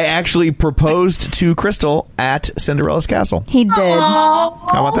I actually proposed to Crystal at Cinderella's castle. He did. How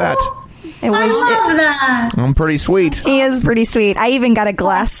about that? It was. I love that. I'm pretty sweet. He is pretty sweet. I even got a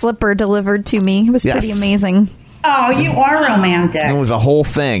glass slipper delivered to me. It was Yes. pretty amazing. Oh, you are romantic. It was a whole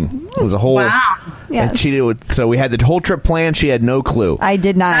thing. It was a whole. Wow. Yes. And she did. So we had the whole trip planned. She had no clue. I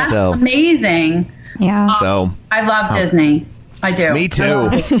did not. That's So- amazing. Yeah. So I love Disney. I do. me too.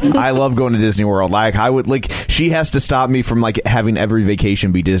 I love going to Disney World. Like I would like. She has to stop me from like having every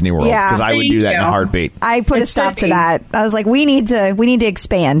vacation be Disney World Yeah. because I would Thank do that in a you. heartbeat. I put a It's stop to silly. that. I was like, we need to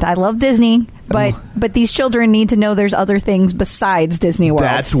expand. I love Disney, but these children need to know there's other things besides Disney World.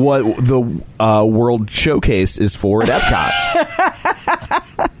 That's what the World Showcase is for at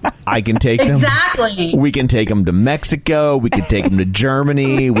Epcot. I can take them. Exactly. We can take them to Mexico. We can take them to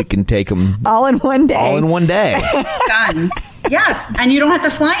Germany. We can take them all in one day. all in one day. Done. Yes, and you don't have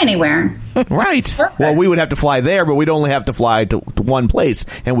to fly anywhere. Right. Perfect. Well, we would have to fly there, but we'd only have to fly to one place,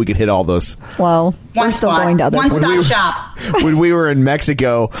 and we could hit all those. Well, we're One still spot. going to other. One When stop we were- shop. When we were in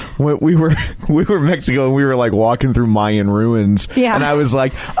Mexico, when we were in Mexico, and we were like walking through Mayan ruins. Yeah. And I was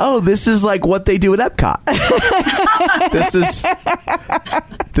like, "Oh, this is like what they do at Epcot.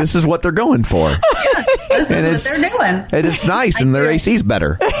 This is what they're going for." This And is what they're doing. And it's nice, and their AC's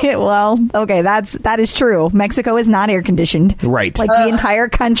better. Well, okay, that is true. Mexico is not air conditioned. Right. Like the entire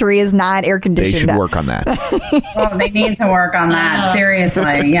country is not air They conditioned. should work on that. Oh, they need to work on that.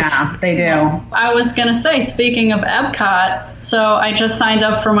 Seriously. Yeah, they do. I was going to say, speaking of Epcot, so I just signed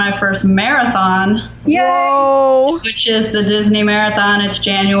up for my first marathon, Yay. Whoa. which is the Disney Marathon. It's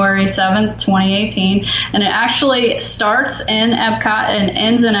January 7th, 2018. And it actually starts in Epcot and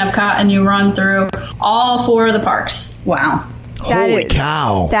ends in Epcot, and you run through all 4 of the parks. Wow. Holy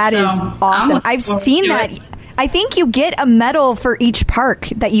cow. That is So, I'm awesome. looking I've forward seen to that. it. I think you get a medal for each park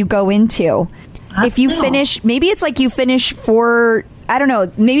that you go into. If you know. finish, maybe it's like you finish for, I don't know,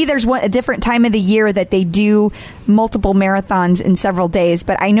 maybe there's a different time of the year that they do multiple marathons in several days,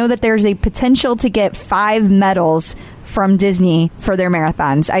 but I know that there's a potential to get 5 medals from Disney for their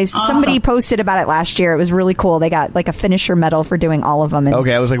marathons. Somebody posted about it last year. It was really cool. They got like a finisher medal for doing all of them. And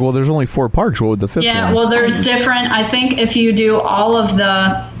Okay, I was like, well, there's only 4 parks. What would the 5th Yeah, one? well, there's different. I think if you do all of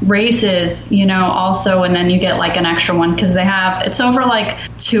the races, also, and then you get like an extra one because it's over like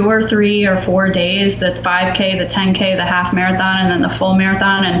 2 or 3 or 4 days, the 5K, the 10K, the half marathon, and then the full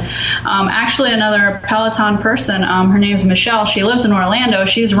marathon. And actually, another Peloton person, her name's Michelle. She lives in Orlando.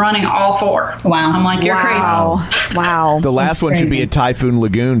 She's running all 4. Wow. I'm like, you're wow. Wow. The last one should be at Typhoon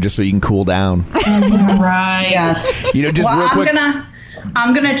Lagoon Oh. just so you can cool down. crazy. Right. Yes. Just Well, real quick.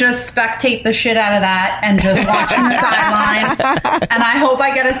 I'm gonna just spectate the shit out of that and just watch from the sideline. And I hope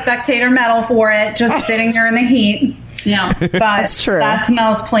I get a spectator medal for it, just sitting there in the heat. Yeah. But That's true. That's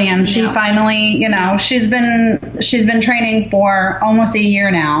Mel's plan. She Yeah. finally, she's been training for almost a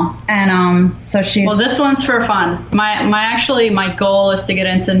year now, and so she's. Well, this one's for fun. My goal is to get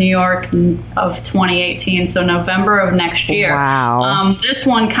into New York of 2018, so November of next year. Wow. This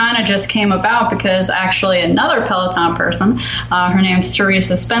one kind of just came about because actually another Peloton person, her name's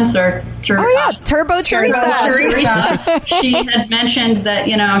Teresa Spencer. Oh, yeah. Turbo Teresa. Teresa. She had mentioned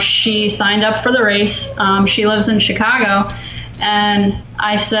that she signed up for the race. She lives in Chicago, and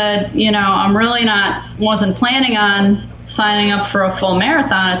I said, I'm really wasn't planning on signing up for a full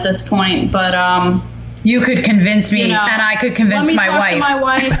marathon at this point, but You could convince me, and I could convince my wife. Let me talk to my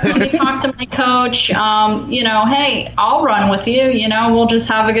wife. Let me talk to my coach. Hey, I'll run with you. We'll just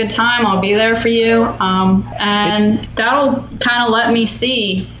have a good time. I'll be there for you, and that'll kind of let me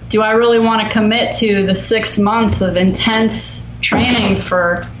see. Do I really want to commit to the 6 months of intense training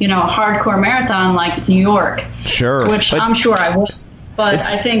for, a hardcore marathon like New York? Sure. Which I'm sure I would. But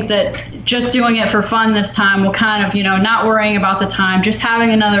I think that just doing it for fun this time will kind of, not worrying about the time, just having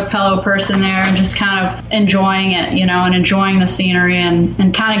another Pello person there and just kind of enjoying it, and enjoying the scenery and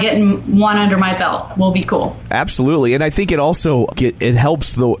kind of getting one under my belt will be cool. Absolutely, and I think it also it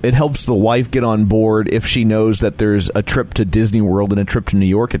helps the wife get on board if she knows that there's a trip to Disney World and a trip to New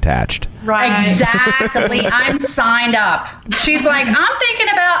York attached. Right. Exactly. I'm signed up. She's like,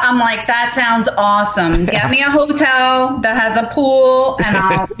 I'm like, that sounds awesome. Get me a hotel that has a pool, and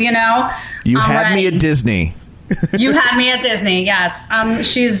I'll, You I'm had me ready. at Disney. You had me at Disney, yes.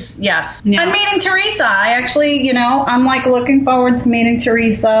 Yes. Yeah. I'm meeting Teresa. I actually, I'm like looking forward to meeting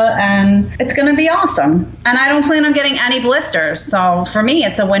Teresa, and it's going to be awesome. And I don't plan on getting any blisters, so for me,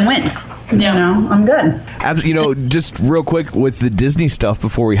 it's a win-win. I'm good. Just real quick with the Disney stuff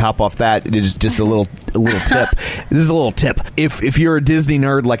before we hop off that, it is just a little tip. This is a little tip. If you're a Disney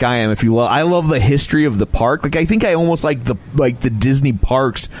nerd like I am, I love the history of the park. Like I think I almost like the Disney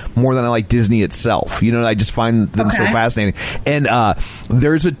parks more than I like Disney itself. I just find them so fascinating. And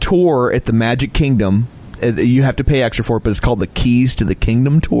there's a tour at the Magic Kingdom you have to pay extra for it, but it's called the Keys to the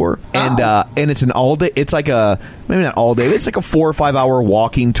Kingdom tour, and it's an all day. It's like maybe not all day. It's like a 4 or 5 hour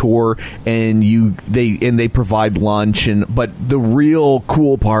walking tour, and they provide lunch, but the real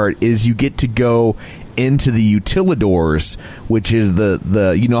cool part is you get to go into the utilidors, which is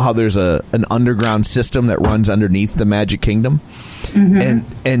the you know how there's an underground system that runs underneath the Magic Kingdom,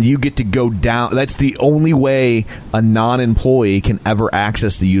 and you get to go down. That's the only way a non-employee can ever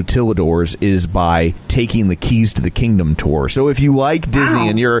access the utilidors is by taking the Keys to the Kingdom tour. So if you like Disney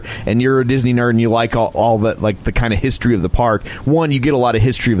and you're a Disney nerd and you like all that, like the kind of history of the park, one, you get a lot of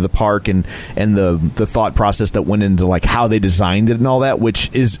history of the park and the thought process that went into like how they designed it and all that,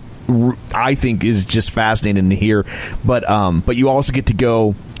 which is, I think, is just fascinating to hear. But you also get to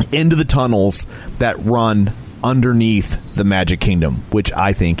go into the tunnels that run underneath the Magic Kingdom, which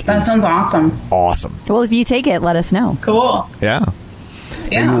I think sounds awesome. Awesome. Well, if you take it, let us know. Cool. Yeah.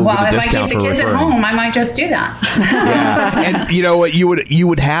 Yeah, we'll well, get a if I keep the discount kids for at referring. home, I might just do that. Yeah. And you know what, you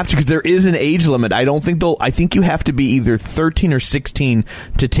would have to, because there is an age limit. I think you have to be either 13 or 16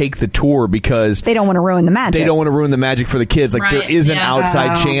 to take the tour, because They don't want to ruin the magic. they don't want to ruin the magic for the kids. Like, there Right, is an yeah.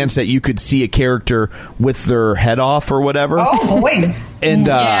 outside chance that you could see a character with their head off or whatever. Oh, boy. And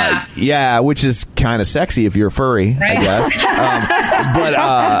Yeah. which is kind of sexy if you're a furry, Right. I guess.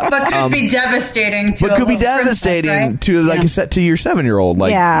 But could be devastating to But could be a little princess, devastating right? to like to your 7-year-old.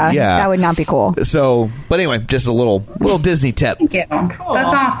 Like, yeah, that would not be cool. So, but anyway, just a little Disney tip. Thank you. Cool.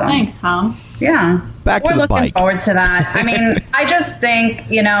 That's awesome. Thanks, Tom. Yeah. Back to We're the looking bike. forward to that. I mean, I just think,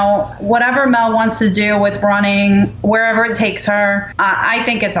 whatever Mel wants to do with running, wherever it takes her, I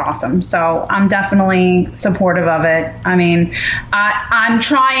think it's awesome. So I'm definitely supportive of it. I mean, I'm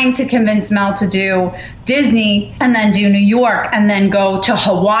trying to convince Mel to do Disney and then do New York and then go to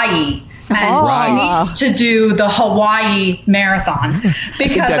Hawaii. And she needs to do the Hawaii Marathon,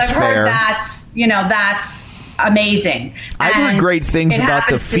 because that's I've fair. heard that's amazing. I've heard And great things it about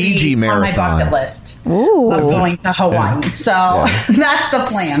the happens to be Fiji on Marathon. my bucket list Ooh. of going to Hawaii. So that's the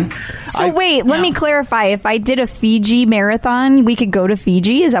plan. So wait, let me clarify. If I did a Fiji marathon, we could go to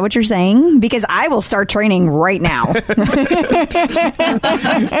Fiji? Is that what you're saying? Because I will start training right now.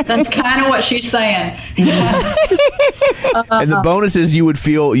 That's kind of what she's saying. And the bonus is you would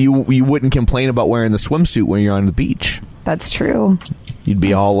feel you wouldn't complain about wearing the swimsuit when you're on the beach. That's true. You'd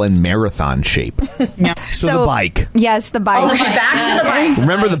be all in marathon shape. Yeah. So the bike. Yes, the bike. Okay, back to the bike.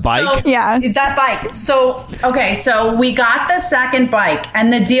 Remember the bike? So, Yeah. That bike. So we got the second bike,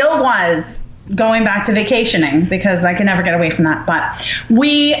 and the deal was going back to vacationing, because I can never get away from that. But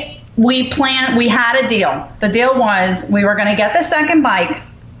we had a deal. The deal was we were going to get the second bike,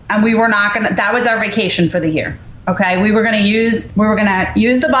 and we were not going to, that was our vacation for the year. Okay. We were going to use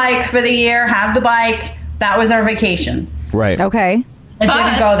the bike for the year, have the bike. That was our vacation. Right. Okay. It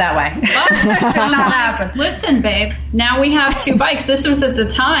didn't go that way. But- It did not happen. Listen, babe, now we have 2 bikes. This was at the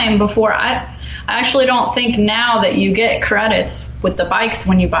time before I actually don't think now that you get credits with the bikes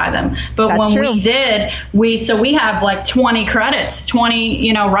when you buy them. But That's when true. we did, we have like 20 credits,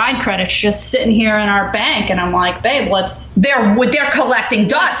 20, ride credits just sitting here in our bank. And I'm like, babe, They're collecting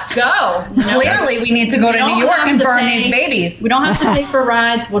dust. go. Clearly, we need to go to New York and burn these babies. We don't have to pay for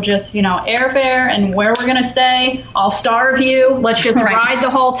rides. We'll just, airfare and where we're going to stay. I'll starve you. Let's just Right. ride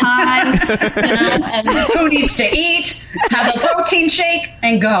the whole time. And Who needs to eat, have a protein shake,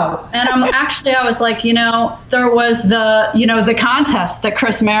 and go. And I was like, there was the contest that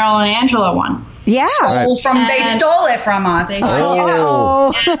Chris Merrill and Angela won. Yeah. They stole it from us.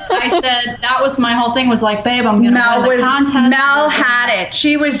 Oh. And I said, that was my whole thing, was like, babe, I'm going to win the contest. Mel had it.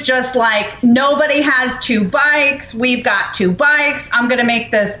 She was just like, nobody has 2 bikes. We've got 2 bikes. I'm going to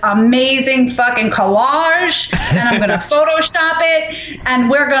make this amazing fucking collage, and I'm going to Photoshop it, and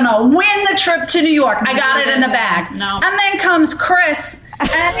we're going to win the trip to New York. I got it in the bag. No. And then comes Chris and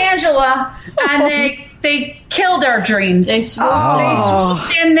Angela, and they killed our dreams. They swooped. They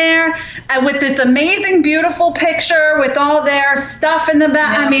swooped in there with this amazing, beautiful picture with all their stuff in the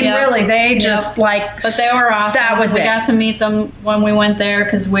back. I mean, really, they just But they were awesome. That was we it. got to meet them when we went there,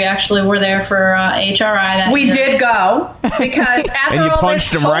 because we actually were there for HRI that We year. did go, because after And you all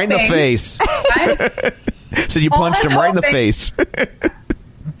punched this him right in the hoping- face. Right? So you All punched this him right in the hoping- face.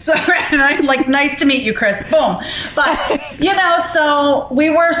 So, like, nice to meet you, Chris. Boom. But, so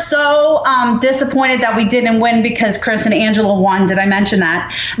we were so disappointed that we didn't win, because Chris and Angela won. Did I mention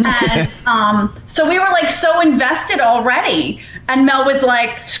that? And so we were like so invested already. And Mel was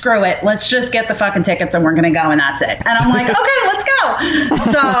like, screw it. Let's just get the fucking tickets and we're going to go and that's it. And I'm like, okay, let's go.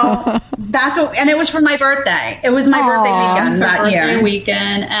 So that's what, and it was for my birthday. It was my birthday weekend that year.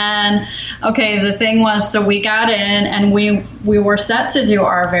 Weekend. And okay, the thing was, so we got in and we were set to do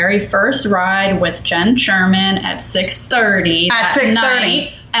our very first ride with Jen Sherman at 6:30 At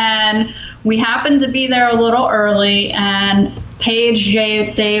 6:30. And we happened to be there a little early, and Paige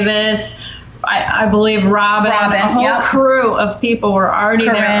J. Davis, I believe Robin, a whole crew of people were already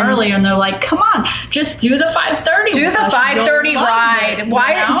there earlier, and they're like, come on, just do the 5:30. Do the 5:30 ride.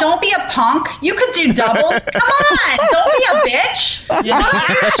 Why? Don't be a punk. You could do doubles. Come on. Don't be a bitch. Put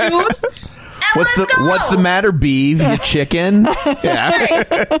on your shoes. What's the matter, Beeve? You chicken? Yeah.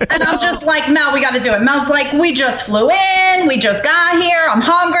 Right. And I'm just like, Mel, we got to do it. Mel's like, we just flew in. We just got here. I'm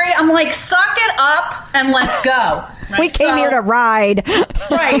hungry. I'm like, suck it up and let's go. Right. We came here to ride.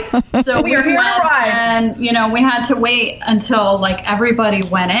 Right. So we were here to ride. And, we had to wait until, everybody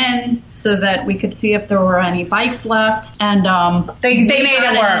went in so that we could see if there were any bikes left. And they made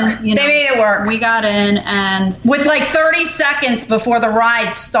it work. They made it work. We got in and... with 30 seconds before the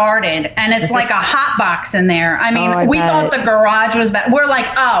ride started. And it's like a hot box in there. I mean, we thought the garage was bad. We're like,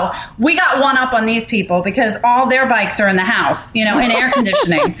 oh, we got one up on these people because all their bikes are in the house, in air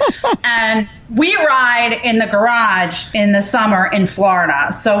conditioning. And we ride in the garage in the summer in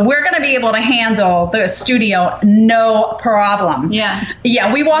Florida. So we're going to be able to handle the studio no problem. Yeah.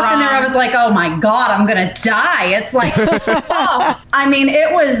 Yeah, we walked in there. I was like, oh my God, I'm going to die. It's like, oh, I mean,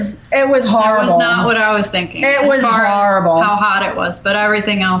 it was horrible. It was not what I was thinking. It was horrible. How hot it was, but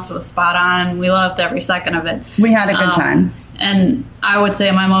everything else was spot on. We loved every second of it. We had a good time. And I would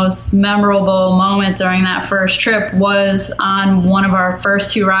say my most memorable moment during that first trip was on one of our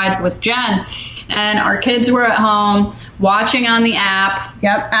first two rides with Jen. And our kids were at home watching on the app.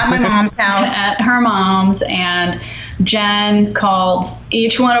 Yep, at my mom's house. At her mom's. And Jen called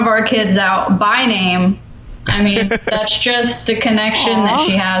each one of our kids out by name. I mean, that's just the connection that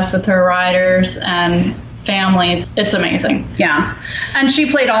she has with her riders and families. It's amazing. Yeah. And she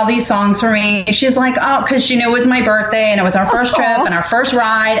played all these songs for me. She's like, oh, because she knew it was my birthday and it was our first trip and our first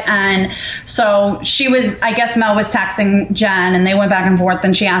ride. And so I guess Mel was texting Jen and they went back and forth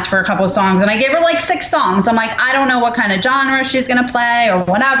and she asked for a couple of songs and I gave her 6 songs. I'm like, I don't know what kind of genre she's going to play or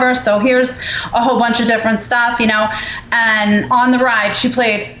whatever. So here's a whole bunch of different stuff, and on the ride, she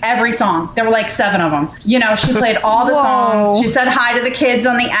played every song. There were 7 of them. She played all the songs. She said hi to the kids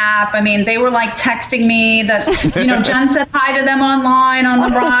on the app. I mean, they were texting me that, Jen said hi to them online on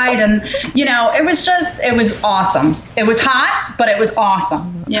the ride. And, it was awesome. It was hot, but it was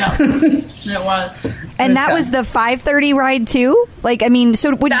awesome. Yeah, it was. And that was the 5:30 ride too?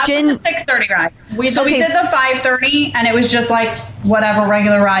 So which Jen... was the 6:30 ride. We did the 5:30 and it was just whatever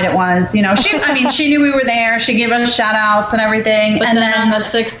regular ride it was. She knew we were there. She gave us shout outs and everything. But and then on the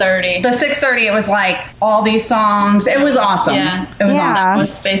 6:30. The 6:30, it was all these songs. It was awesome. Yeah. It was awesome. That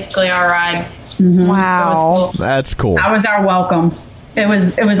was basically our ride. Mm-hmm. Wow. Cool. That's cool. That was our welcome. It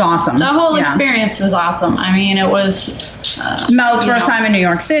was awesome. The whole experience was awesome. I mean, it was Mel's first time in New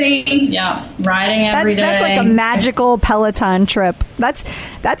York City. Yeah, riding every day. That's like a magical Peloton trip. That's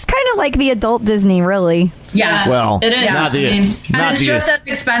kind of like the adult Disney, really. Yeah. Well, it is. And it's just as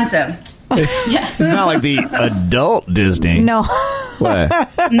expensive. It's not like the adult Disney. No. What?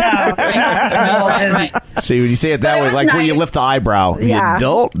 No. See, when you say it that way, like where you lift the eyebrow. The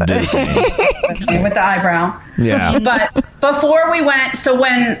adult Disney. With the eyebrow. Yeah. But before we went, so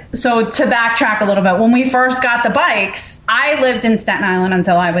to backtrack a little bit, when we first got the bikes, I lived in Staten Island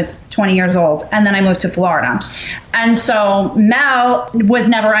until I was 20 years old, and then I moved to Florida. And so Mel was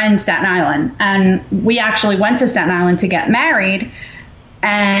never in Staten Island, and we actually went to Staten Island to get married,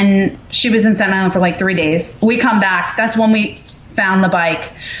 and she was in Staten Island for 3 days. We come back. That's when we found the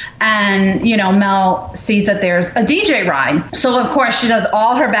bike. And, Mel sees that there's a DJ ride. So, of course, she does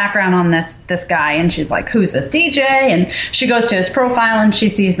all her background on this guy. And she's like, who's this DJ? And she goes to his profile and she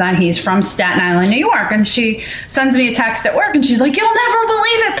sees that he's from Staten Island, New York. And she sends me a text at work and she's like, you'll never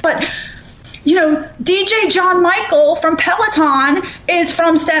believe it, but DJ John Michael from Peloton is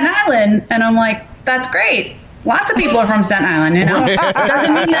from Staten Island. And I'm like, that's great. Lots of people are from Staten Island, It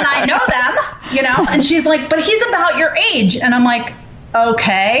doesn't mean that I know them, And she's like, but he's about your age. And I'm like,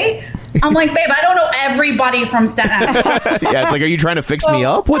 okay. I'm like, babe, I don't know everybody from Staten Island. Yeah, it's like, are you trying to fix me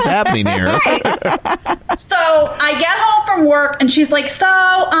up? What's happening here? Right. So I get home from work and she's like,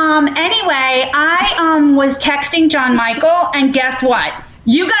 anyway, I was texting John Michael and guess what?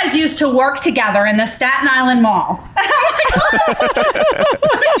 You guys used to work together in the Staten Island Mall. And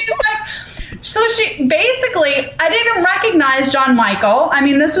I'm like, she's like, So she basically, I didn't recognize John Michael. I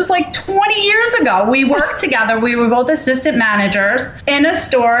mean, this was like 20 years ago. We worked together. We were both assistant managers in a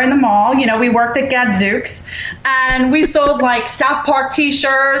store in the mall. You know, we worked at Gadzooks, and we sold like South Park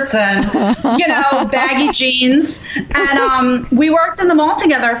t-shirts and, you know, baggy jeans. And we worked in the mall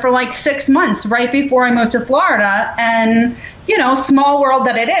together for like 6 months right before I moved to Florida. And, you know, small world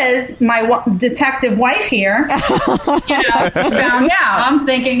that it is, my detective wife here, you know, found out. I'm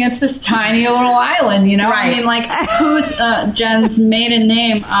thinking it's this tiny little island, you know? Right. I mean, like, who's Jen's maiden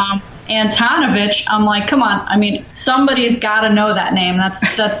name? Antonovich. I'm like, come on. I mean, somebody's got to know that name.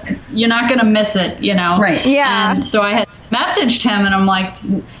 That's you're not going to miss it, you know? Right. Yeah. And so I had messaged him, and I'm like,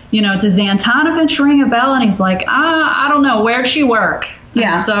 you know, does Antonovich ring a bell? And he's like, I don't know. Where'd she work?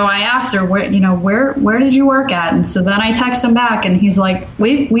 Yeah. And so I asked her, where did you work at? And so then I text him back, and he's like,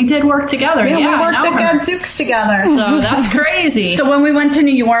 we did work together. Yeah, we I worked know at her. Gadzooks together. So that's crazy. So when we went to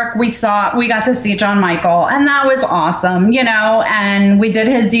New York, we got to see John Michael, and that was awesome, you know, and we did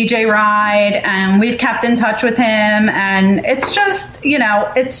his DJ ride, and we've kept in touch with him, and it's just, you know,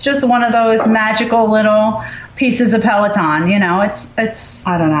 it's just one of those magical little pieces of Peloton, you know, it's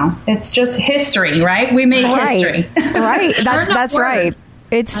I don't know, it's just history, right? We make history. Right. That's right.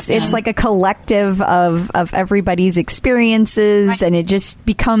 It's like a collective of everybody's experiences, and it just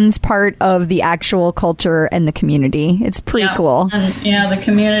becomes part of the actual culture and the community. It's pretty cool. And, yeah, the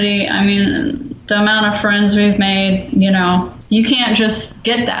community, I mean, the amount of friends we've made, you know, you can't just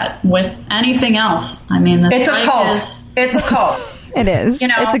get that with anything else. I mean, it's a cult. It's a cult. It is. You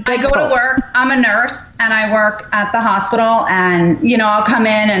know, it's a good I go cult. to work. I'm a nurse, and I work at the hospital. And, you know, I'll come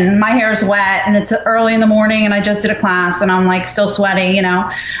in, and my hair's wet, and it's early in the morning, and I just did a class, and I'm, like, still sweaty, you know.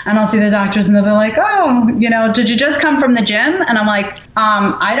 And I'll see the doctors, and they'll be like, oh, you know, did you just come from the gym? And I'm like,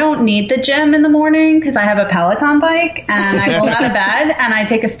 I don't need the gym in the morning because I have a Peloton bike, and I go out of bed, and I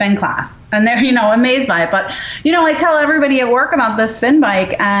take a spin class. And they're, you know, amazed by it. But, you know, I tell everybody at work about this spin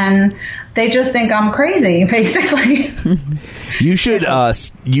bike, and they just think I'm crazy, basically. You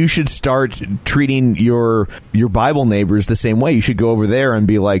should start treating your Bible neighbors the same way. You should go over there and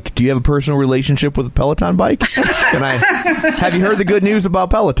be like, "Do you have a personal relationship with a Peloton bike? Have you heard the good news about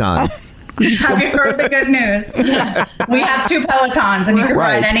Peloton? Have you heard the good news? We have 2 Pelotons, and you can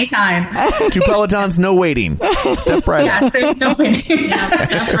ride anytime. 2 Pelotons, no waiting. Step right up. Yes, there's no waiting. Yeah,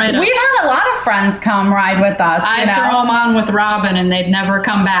 step right up. We've had a lot of friends come ride with us. I you know? throw them on with Robin, and they'd never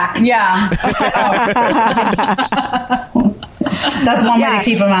come back. Yeah. That's one way to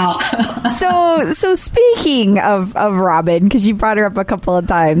keep them out. So speaking of Robin, because you brought her up a couple of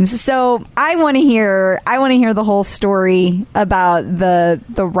times, so I want to hear the whole story about the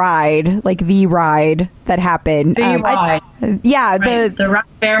ride, like the ride that happened. The ride. The Rock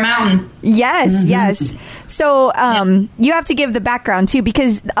Bear Mountain. Yes, yes. So you have to give the background too,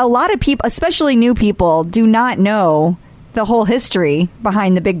 because a lot of people, especially new people, do not know the whole history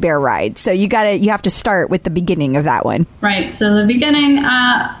behind the Big Bear ride. So you have to start with the beginning of that one. Right. So the beginning,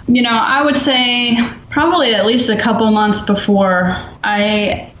 you know, I would say probably at least a couple months before,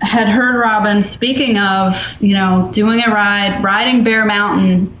 I had heard Robin speaking of, you know, doing a ride, riding Bear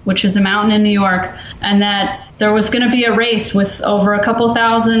Mountain, which is a mountain in New York, and that there was going to be a race with over a couple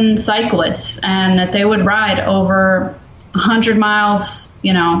thousand cyclists, and that they would ride over 100 miles,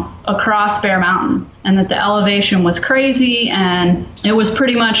 you know, across Bear Mountain, and that the elevation was crazy, and it was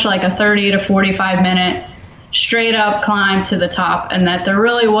pretty much like a 30 to 45 minute straight up climb to the top, and that there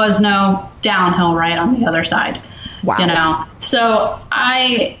really was no downhill right on the other side. Wow. You know, so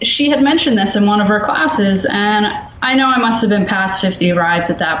she had mentioned this in one of her classes, and I know I must have been past 50 rides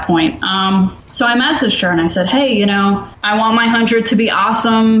at that point. So I messaged her and I said, hey, you know, I want my 100 to be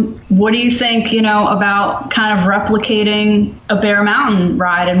awesome. What do you think, you know, about kind of replicating a Bear Mountain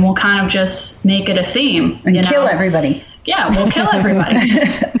ride, and we'll kind of just make it a theme And you kill know? everybody. Yeah, we'll kill everybody.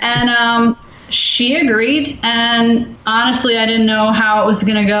 And she agreed, and honestly, I didn't know how it was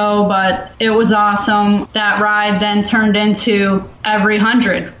going to go, but it was awesome. That ride then turned into every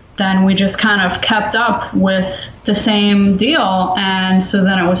 100. Then we just kind of kept up with the same deal, and so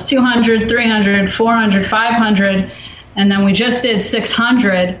then it was 200, 300, 400, 500, and then we just did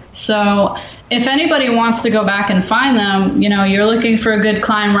 600. So if anybody wants to go back and find them, you know, you're looking for a good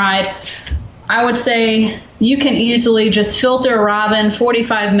climb ride, I would say you can easily just filter Robin,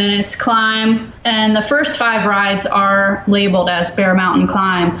 45 minutes climb, and the first 5 rides are labeled as Bear Mountain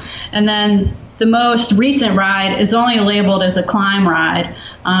Climb. And then the most recent ride is only labeled as a climb ride,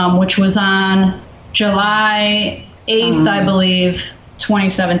 which was on July 8th, I believe,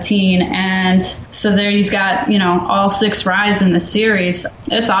 2017. And so there you've got, all 6 rides in the series.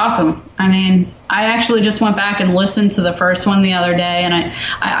 It's awesome. I mean, I actually just went back and listened to the first one the other day, and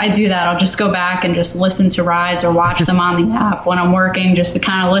I do that. I'll just go back and just listen to rides or watch them on the app when I'm working, just to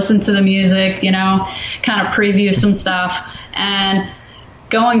kind of listen to the music, kind of preview some stuff. And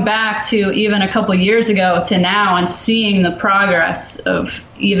going back to even a couple years ago to now and seeing the progress of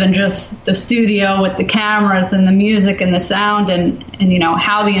even just the studio with the cameras and the music and the sound and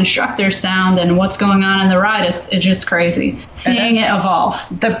how the instructors sound and what's going on in the ride is just crazy. Seeing it evolve.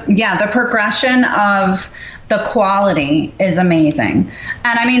 The progression of the quality is amazing.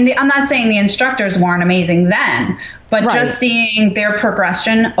 And I mean, I'm not saying the instructors weren't amazing then, but just seeing their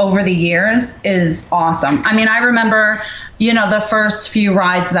progression over the years is awesome. I mean, I remember the first few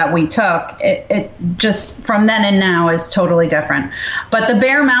rides that we took, it just from then and now is totally different. But the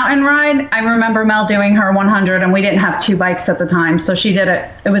Bear Mountain ride, I remember Mel doing her 100, and we didn't have 2 bikes at the time. So she did it.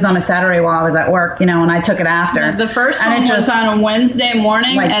 It was on a Saturday while I was at work, and I took it after. The first one was on a Wednesday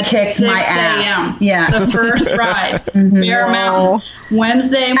morning at 6 a.m. Yeah. The first ride, Bear Mountain,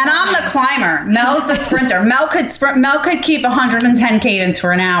 Wednesday morning. And I'm the climber. Mel's the sprinter. Mel could keep 110 cadence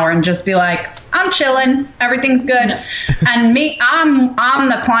for an hour and just be like, I'm chilling. Everything's good. And me, I'm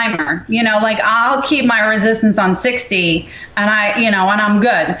the climber. I'll keep my resistance on 60, and and I'm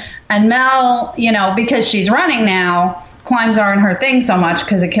good. And Mel, because she's running now, climbs aren't her thing so much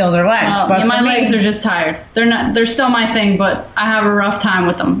because it kills her legs. But my legs are just tired. They're still my thing, but I have a rough time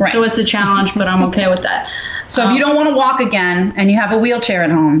with them. Right. So it's a challenge, but I'm okay with that. So if you don't want to walk again and you have a wheelchair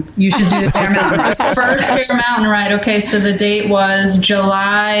at home, you should do the Bear Mountain ride. First Bear Mountain ride. Okay, so the date was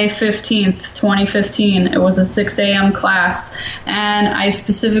July 15th, 2015. It was a 6 a.m. class. And I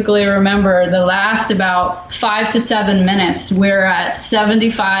specifically remember the last about 5 to 7 minutes, we're at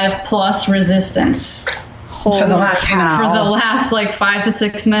 75 plus resistance. For the last like 5 to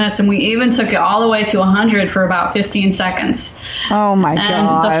 6 minutes, and we even took it all the way to 100 for about 15 seconds. Oh my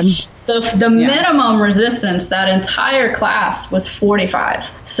God. The minimum resistance that entire class was 45.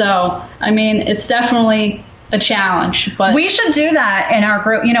 So, I mean, it's definitely a challenge. But we should do that in our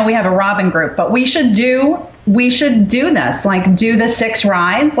group. We have a Robin group, but we should do this, like do the 6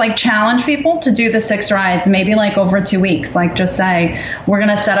 rides, like challenge people to do the 6 rides, maybe like over 2 weeks, like just say, we're going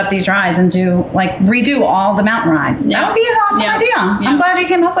to set up these rides and redo all the mountain rides. That would be an awesome idea. I'm glad you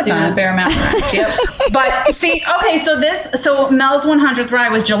came up with that. The Bear Mountain ride. Yep. But see, okay, so Mel's 100th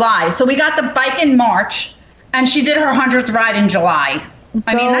ride was July. So we got the bike in March, and she did her 100th ride in July.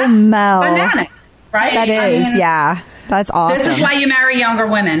 I mean, that's Mel. bananas, right? That is, yeah. That's awesome. This is why you marry younger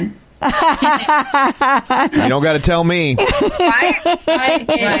women. You don't got to tell me. Right?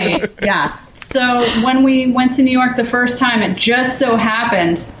 Yeah. So when we went to New York the first time, it just so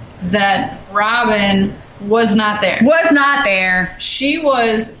happened that Robin was not there. She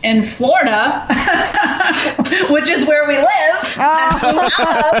was in Florida, which is where we live.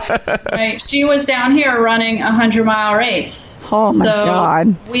 Right. She was down here running 100-mile race. Oh my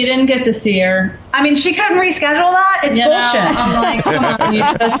God. We didn't get to see her. I mean, she couldn't reschedule that. It's bullshit. I'm like, come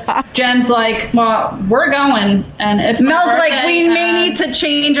on, Jen's like, well, we're going, and it's Mel's like, we may need to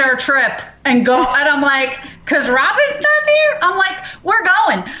change our trip and go. And I'm like, because Robin's not there. I'm like, we're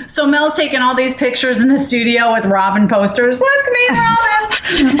going. So Mel's taking all these pictures in the studio with Robin posters. Look, me and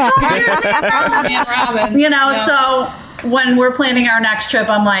Robin. Me and Robin. So when we're planning our next trip,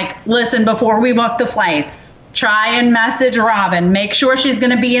 I'm like, listen, before we book the flights, try and message Robin. Make sure she's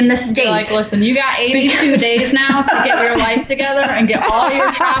going to be in the States. Like, listen, you got 82 days now to get your life together and get all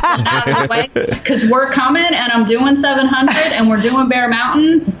your traveling out of the way, because we're coming, and I'm doing 700, and we're doing Bear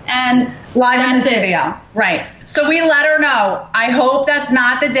Mountain, and live in the studio. Right. So we let her know. I hope that's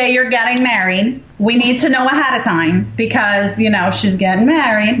not the day you're getting married. We need to know ahead of time, because, she's getting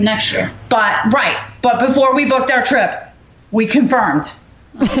married next year. But before we booked our trip, we confirmed.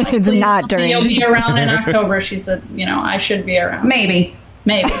 It's not during. You'll be around in October. She said, I should be around. Maybe.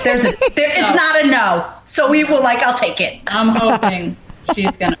 It's not a no. So we will I'll take it. I'm hoping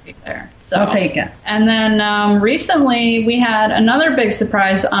she's going to be there. So I'll take it. And then recently we had another big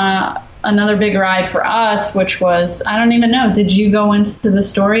surprise, another big ride for us, which was, I don't even know, did you go into the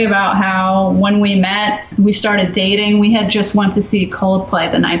story about how when we met, we started dating? We had just went to see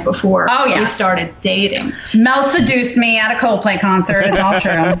Coldplay the night before. Oh, yeah. We started dating. Mel seduced me at a Coldplay concert. It's all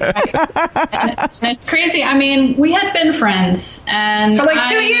true. Right. And it's crazy. I mean, we had been friends. And for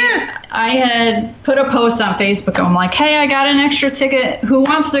 2 years. I had put a post on Facebook. I'm like, hey, I got an extra ticket. Who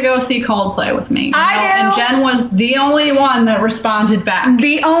wants to go see Coldplay with me? I do. And Jen was the only one that responded back.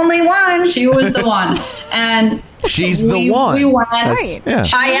 The only one. one. She was the one. And She's the one. We went. Right. Yeah.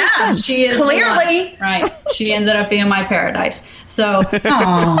 I am. She is Clearly. right. She ended up being my paradise. So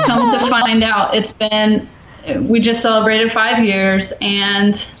come to find out, we just celebrated 5 years,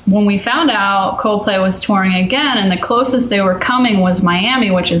 and when we found out Coldplay was touring again, and the closest they were coming was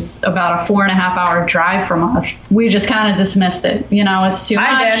Miami, which is about a 4.5-hour drive from us, we just kind of dismissed it. It's too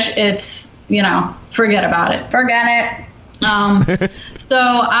much. It's, forget about it. Forget it. So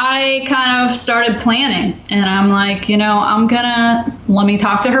I kind of started planning, and I'm like, let me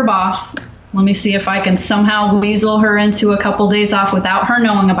talk to her boss. Let me see if I can somehow weasel her into a couple days off without her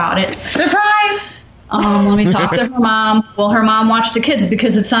knowing about it. Surprise! Let me talk to her mom. Will her mom watch the kids?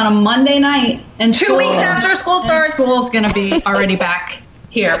 Because it's on a Monday night. And 2 weeks after school starts. School's going to be already back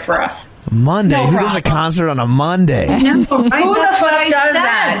here for us. Monday? No Who does a concert on a Monday? No, right? Who the That's what fuck I does said,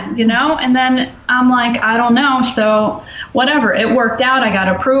 that? And then I'm like, I don't know. So whatever. It worked out. I got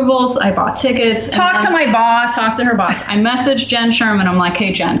approvals. I bought tickets. Talk to my boss. Talk to her boss. I messaged Jen Sherman. I'm like,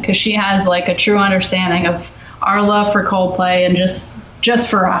 hey, Jen, because she has like a true understanding of our love for Coldplay and just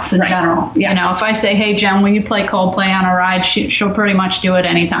for us in general. Yeah. If I say, hey, Jen, will you play Coldplay on a ride? She'll pretty much do it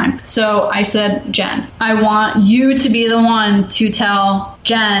anytime. So I said, Jen, I want you to be the one to tell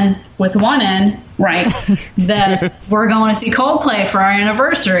Jen with one N, Right. that we're going to see Coldplay for our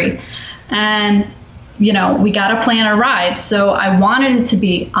anniversary. And, we got to plan a ride. So I wanted it to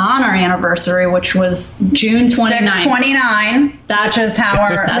be on our anniversary, which was June 29th. 629, which is how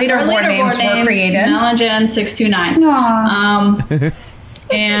our leaderboard names were created. Mel and Jen 629.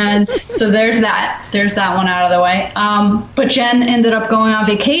 And so there's that one out of the way. But Jen ended up going on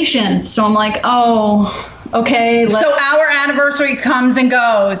vacation. So I'm like, oh, okay. So our anniversary comes and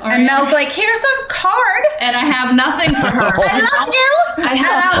goes. And Mel's like, here's a card. And I have nothing for her. I love you. I And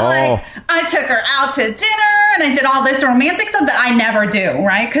have I'm like, I took her out to dinner and I did all this romantic stuff that I never do,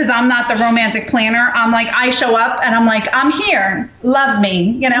 right? Because I'm not the romantic planner. I'm like, I show up and I'm like, I'm here. Love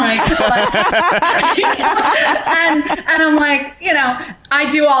me, Right. and I'm like, I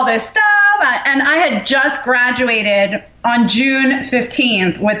do all this stuff. And I had just graduated on June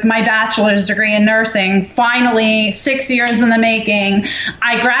 15th with my bachelor's degree in nursing. Finally, 6 years in the making,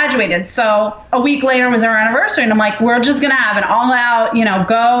 I graduated. So a week later was our anniversary. And I'm like, we're just going to have an all out,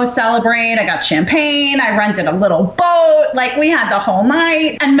 go celebrate. I got champagne. I rented a little boat. Like, we had the whole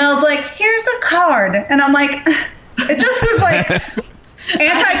night. And Mel's like, here's a card. And I'm like, it just was like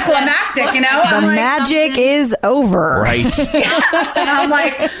anticlimactic, The magic is over. Right. And I'm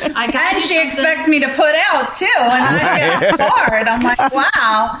like, and she expects me to put out too, and I get a card. I'm like,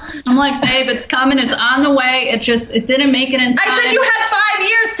 wow. I'm like, babe, it's coming. It's on the way. It didn't make it in time. I said you had 5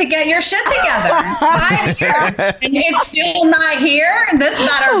 years to get your shit together. 5 years, and it's still not here. This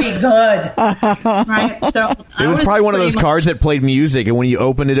better be good. Right. So It was probably one of those cards that played music, and when you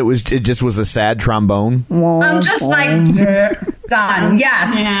opened it, it just was a sad trombone. I'm just like, done.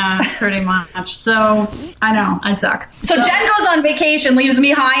 Yes. Yeah, pretty much. So I know I suck. So Jen goes on vacation, leaves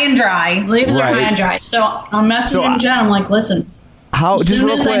me high and dry. Leaves her Right. high and dry. So I'm messaging Jen. I'm like, listen.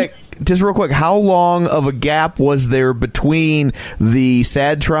 Just real quick, how long of a gap was there between the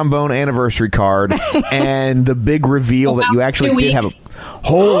sad trombone anniversary card and the big reveal that you actually did have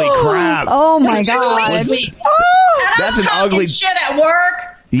holy crap. Oh my God. That's an ugly shit at work.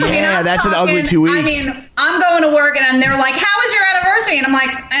 Yeah, that's an ugly 2 weeks. I'm going to work and they're like, how was your anniversary? And I'm like,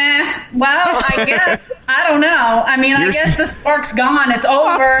 well, I guess, I don't know. I guess the spark's gone. It's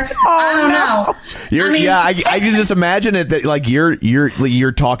over. I don't know. I can just imagine it that like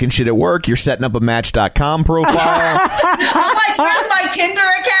you're talking shit at work. You're setting up a Match.com profile. I'm like, where's my Tinder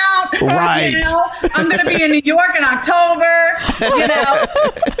account? Right. I'm going to be in New York in October,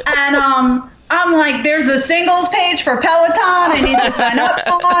 and I'm like, there's a singles page for Peloton I need to sign up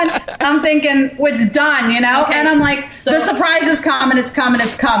on. I'm thinking, it's done, Okay. And I'm like, the surprise is coming, it's coming,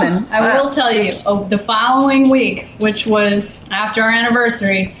 it's coming. I will tell you, the following week, which was after our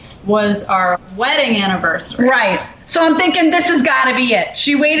anniversary, was our wedding anniversary. Right. So I'm thinking this has got to be it.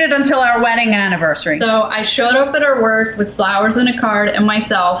 She waited until our wedding anniversary. So I showed up at her work with flowers and a card and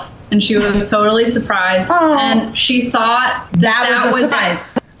myself, and she was totally surprised. Oh. And she thought that was a surprise. it.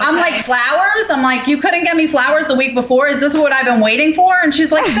 I'm like, flowers? I'm like, you couldn't get me flowers the week before? Is this what I've been waiting for? And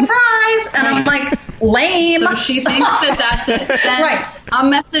she's like, surprise. And I'm like, lame. So she thinks that's it. Then Right.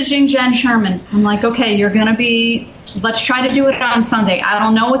 I'm messaging Jen Sherman. I'm like, okay, you're going to be, let's try to do it on Sunday. I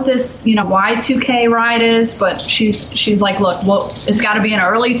don't know what this, Y2K ride is, but she's like, look, well, it's got to be an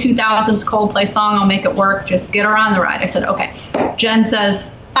early 2000s Coldplay song. I'll make it work. Just get her on the ride. I said, okay. Jen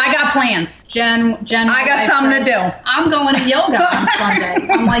says, I got plans. Jen, I got something to do. I'm going to yoga on Sunday.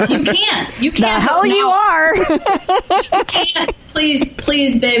 I'm like, you can't. The hell you are. You can't.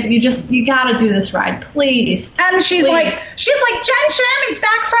 Please, babe, you gotta do this ride, please. And she's like, Jen Sherman's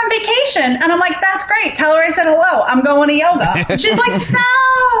back from vacation. And I'm like, that's great. Tell her I said hello. I'm going to yoga. She's like, no,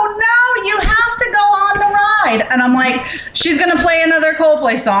 you have to go on the ride. And I'm like, she's going to play another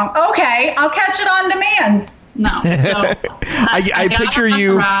Coldplay song. Okay, I'll catch it on demand. No. So I picture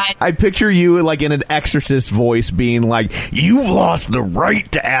you. I picture you like in an Exorcist voice, being like, "You've lost the right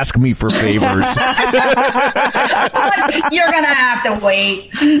to ask me for favors." You're gonna have to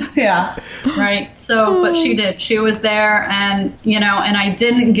wait. Yeah. Right. So, but she did. She was there, and and I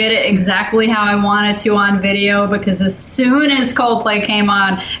didn't get it exactly how I wanted to on video, because as soon as Coldplay came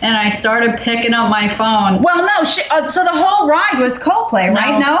on, and I started picking up my phone. Well, no. So the whole ride was Coldplay,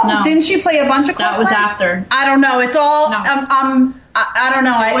 right? No. Didn't she play a bunch of Coldplay? That was after. I don't know. It's all. No. I don't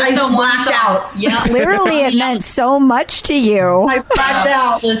know. I blacked out. Yeah. Clearly, it meant so much to you. I blacked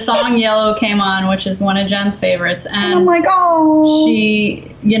out. The song "Yellow" came on, which is one of Jen's favorites, and I'm like, oh. She,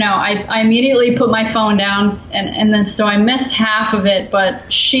 I immediately put my phone down, and then so I missed half of it.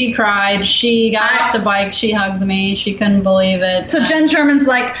 But she cried. She got off the bike. She hugged me. She couldn't believe it. So Jen Sherman's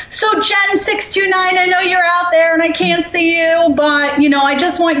like, so Jen 629, I know you're out there and I can't see you, but I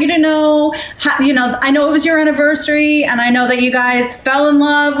just want you to know, I know it was your anniversary, and I know that you guys fell in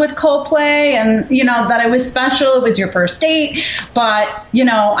love with Coldplay, and that it was special. It was your first date, but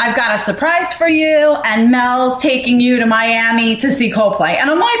I've got a surprise for you, and Mel's taking you to Miami to see Coldplay.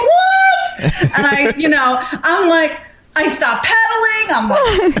 And I'm like, what? And I'm like, I stopped pedaling.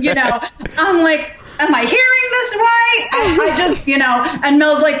 I'm like, am I hearing this right? I just, and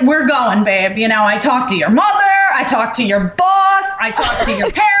Mel's like, we're going, babe. I talked to your mother. I talked to your boss. I talked to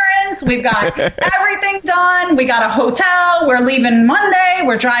your parents. We've got everything done. We got a hotel. We're leaving Monday.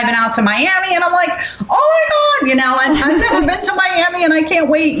 We're driving out to Miami. And I'm like, oh my God, and I've never been to Miami, and I can't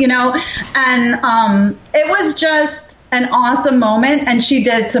wait, and it was just an awesome moment, and she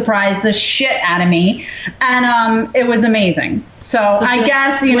did surprise the shit out of me, and it was amazing. So I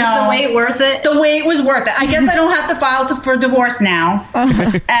guess, was the wait worth it? The wait was worth it. I guess I don't have to file for divorce now.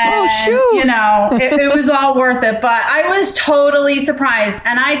 And, shoot. It was all worth it. But I was totally surprised.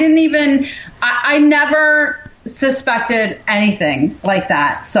 And I didn't even, I never suspected anything like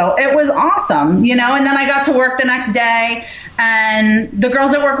that. So it was awesome, and then I got to work the next day. And the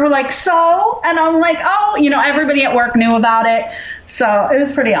girls at work were like, so? And I'm like, oh, everybody at work knew about it. So it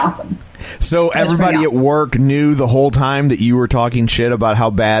was pretty awesome. So everybody at work knew the whole time that you were talking shit about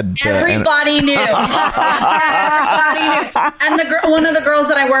how bad. Everybody knew. Everybody knew. And one of the girls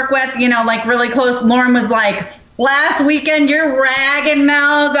that I work with, like really close, Lauren was like, last weekend, you're ragging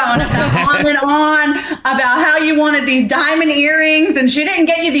Mel, going on and on about how you wanted these diamond earrings, and she didn't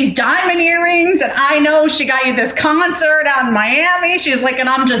get you these diamond earrings, and I know she got you this concert out in Miami. She's like, and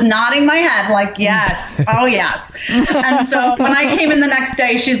I'm just nodding my head like, yes, oh yes. And so when I came in the next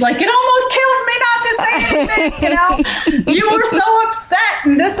day, she's like, it almost killed me not to say anything, You were so upset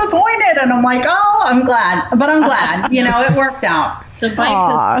and disappointed. And I'm like, oh, I'm glad. But I'm glad, it worked out. The bike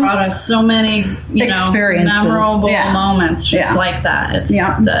has brought us so many, experiences, memorable moments just like that. It's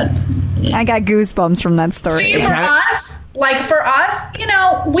that. I got goosebumps from that story. See, for us,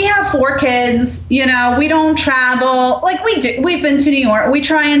 we have 4 kids. We don't travel like we do. We've been to New York. We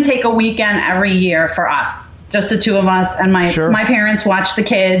try and take a weekend every year for us, just the 2 of us. And my parents watch the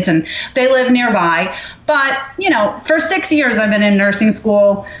kids, and they live nearby. But for 6 years, I've been in nursing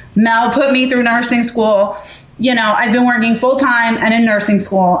school. Mel put me through nursing school. I've been working full time and in nursing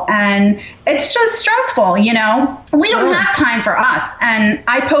school, and it's just stressful, We don't have time for us. And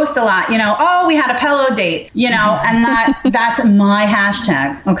I post a lot, oh, we had a pillow date, and that's my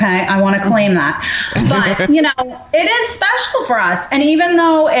hashtag. Okay. I want to claim that. But, it is special for us. And even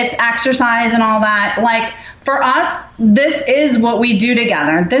though it's exercise and all that, like, for us, this is what we do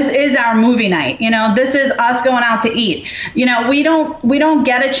together. This is our movie night. This is us going out to eat. We don't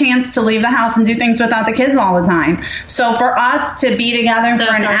get a chance to leave the house and do things without the kids all the time. So for us to be together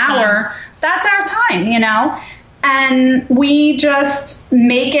for an hour, that's our time, And we just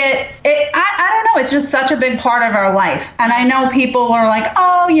make it I don't know, it's just such a big part of our life. And I know people are like,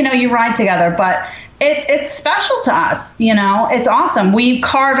 oh, you ride together, but it's special to us, It's awesome. We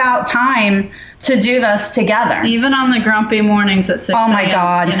carve out time to do this together. Even on the grumpy mornings at 6 a.m. Oh my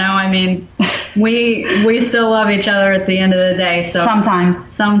God. We still love each other at the end of the day. So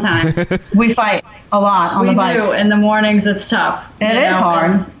sometimes we fight a lot on the bike. We do. In the mornings, it's tough. It is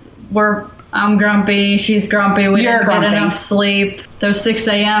hard. I'm grumpy. She's grumpy. We didn't get enough sleep. Those 6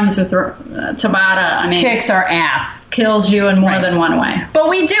 a.m.s with Tabata. Kicks our ass. kills you in more than one way. But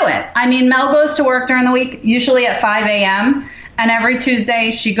we do it. I mean, Mel goes to work during the week, usually at 5 a.m., and every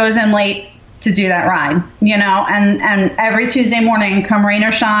Tuesday she goes in late to do that ride, you know, and every Tuesday morning, come rain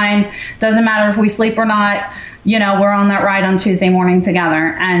or shine, doesn't matter if we sleep or not, you know, we're on that ride on Tuesday morning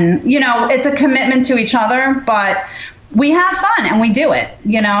together. And, you know, it's a commitment to each other, but we have fun and we do it,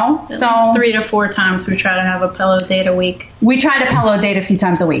 you know. At least 3 to 4 times we try to have a pillow date a week. We try to pillow date a few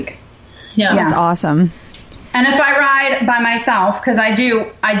times a week. Yeah. That's awesome. And if I ride by myself, because I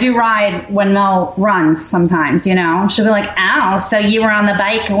do ride when Mel runs sometimes, you know, she'll be like, "Oh, so you were on the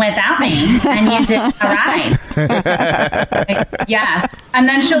bike without me and you did a ride?" Like, yes. And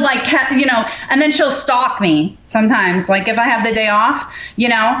then she'll and then she'll stalk me sometimes. Like if I have the day off, you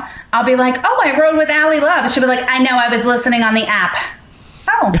know, I'll be like, "Oh, I rode with Allie Love." She'll be like, "I know, I was listening on the app."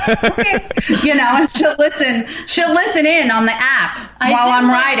 Oh, okay. You know, and she'll listen in on the app while I'm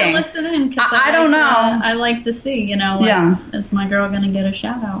riding. To listen in because I don't know. I like to see, you know, like, is my girl going to get a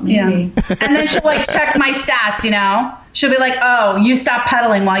shout out? Maybe. Yeah. And then she'll like check my stats, you know. She'll be like, "Oh, you stopped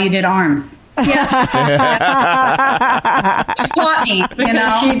pedaling while you did arms." Yeah. Caught me, you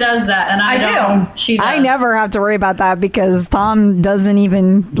know. She does that, and I don't. She does. I never have to worry about that because Tom doesn't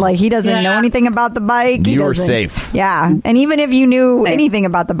even he doesn't know anything about the bike. You are safe. Yeah, and even if you knew anything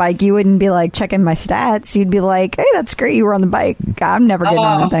about the bike, you wouldn't be like checking my stats. You'd be like, "Hey, that's great. You were on the bike. I'm never getting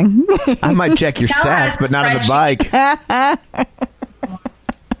on that thing." I might check your stats, but not on the bike.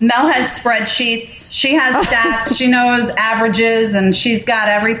 Mel has spreadsheets. She has stats. She knows averages, and she's got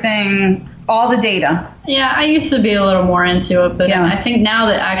everything, all the data. Yeah, I used to be a little more into it, but I think now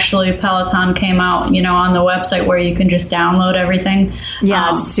that actually Peloton came out, you know, on the website where you can just download everything.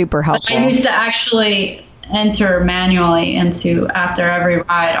 Yeah, it's super helpful. I used to actually enter manually into, after every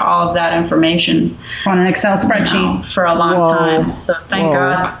ride, all of that information on an Excel spreadsheet for a long time. So thank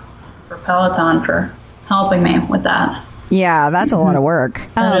God for Peloton for helping me with that. Yeah, that's a lot of work.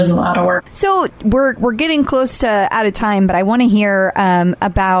 That is a lot of work. So we're getting close to out of time, but I want to hear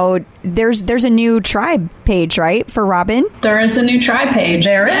about there's a new tribe page, right, for Robin? There is a new tribe page.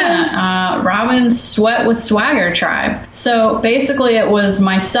 There is. Robin's Sweat with Swagger tribe. So basically it was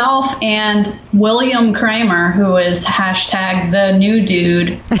myself and William Kramer, who is hashtag the new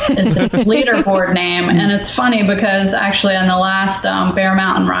dude, is his leaderboard name. And it's funny because actually on the last Bear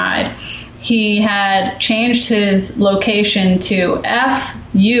Mountain ride, he had changed his location to F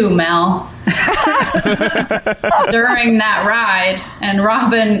you, Mel, during that ride. And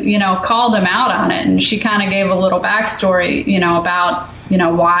Robin, you know, called him out on it. And she kind of gave a little backstory, you know, about, you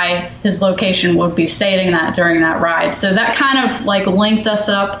know, why his location would be stating that during that ride. So that kind of like linked us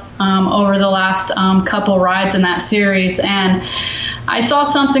up over the last couple rides in that series. And I saw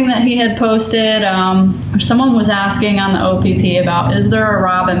something that he had posted. Someone was asking on the OPP about, is there a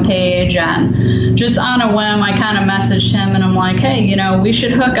Robin page? And just on a whim, I kind of messaged him and I'm like, hey, you know, we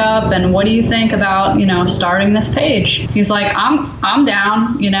should hook up. And what do you think about, you know, starting this page? He's like, I'm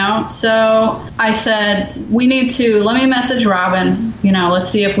down, you know. So I said, let me message Robin, you know, let's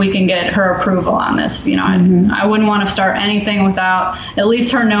see if we can get her approval on this. You know, I wouldn't want to start anything without at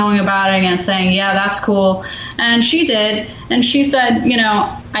least her knowing about it and saying, yeah, that's cool. And she did. And she said, you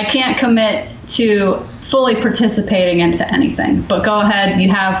know, I can't commit to fully participating into anything, but go ahead. You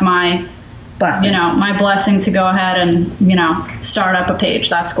have my blessing, you know, my blessing to go ahead and, you know, start up a page.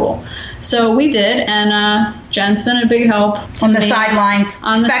 That's cool. So we did. And Jen's been a big help on the sidelines,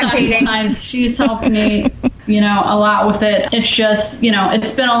 on the sidelines. She's helped me, you know, a lot with it. It's just, you know,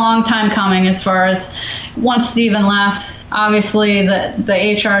 it's been a long time coming as far as once Steven left, obviously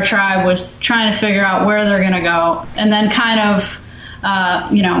the HR tribe was trying to figure out where they're going to go. And then kind of,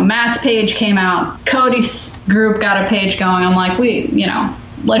 you know, Matt's page came out. Cody's group got a page going. I'm like, we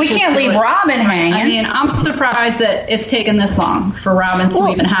can't leave Robin hanging. I mean, I'm surprised that it's taken this long for Robin to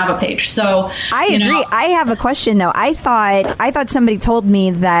even have a page. So I agree. Know, I have a question though. I thought somebody told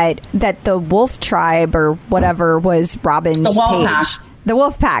me that the Wolf Tribe or whatever was Robin's the Wolf page. Pack. The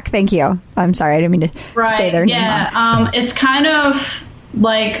Wolf Pack. Thank you. I'm sorry, I didn't mean to say their name wrong. It's kind of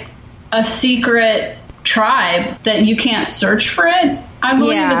like a secret tribe that you can't search for it. I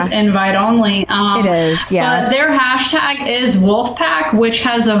believe it's invite only. It is, yeah. But their hashtag is Wolfpack, which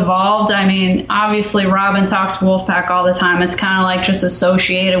has evolved. I mean, obviously, Robin talks Wolfpack all the time. It's kind of like just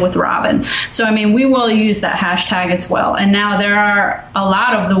associated with Robin. So, I mean, we will use that hashtag as well. And now there are a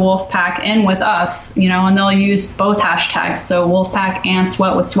lot of the Wolfpack in with us, you know, and they'll use both hashtags. So Wolfpack and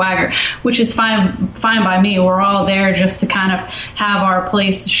Sweat with Swagger, which is fine by me. We're all there just to kind of have our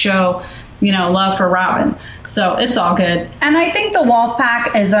place to show, you know, love for Robin. So it's all good. And I think the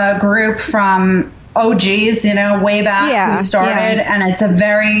Wolfpack is a group from OGs, way back who started, and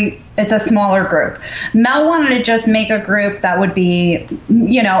it's a smaller group. Mel wanted to just make a group that would be,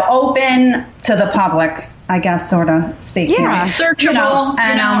 open to the public, I guess, sort of speaking. Yeah, searchable.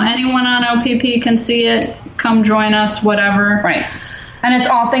 Anyone on OPP can see it. Come join us, whatever. Right. And it's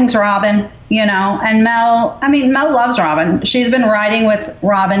all things Robin, and Mel loves Robin. She's been riding with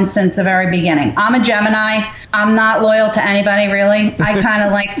Robin since the very beginning. I'm a Gemini. I'm not loyal to anybody, really. I kind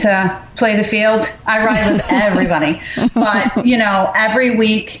of like to play the field. I ride with everybody. But, every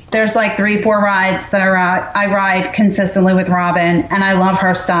week there's like 3-4 rides that I ride consistently with Robin, and I love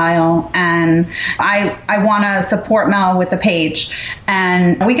her style. And I want to support Mel with the page.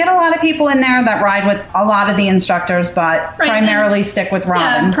 And we get a lot of people in there that ride with a lot of the instructors, but primarily stick with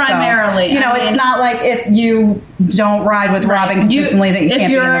Robin. Yeah, primarily. So, it's not like if you don't ride with Robin consistently that you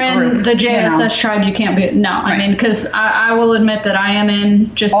can't be in the group. If you're in the JSS tribe, you can't be. No, I mean, because I will admit that I am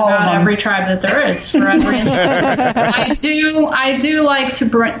in just about every tribe that there is for every I do like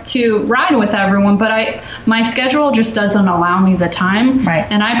to ride with everyone, but my schedule just doesn't allow me the time. Right.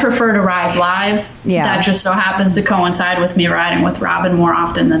 And I prefer to ride live. Yeah. That just so happens to coincide with me riding with Robin more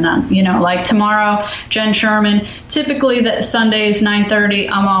often than none. Like tomorrow, Jen Sherman, typically the Sundays, 9:30,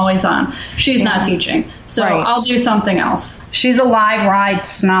 I'm always on. She's not teaching. So I'll do something else. She's a live ride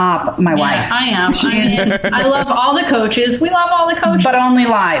snob, my wife. I am. I love all the coaches. We love all the coaches. But only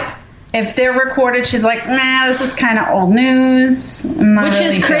live. If they're recorded, she's like, nah, this is kind of old news. Which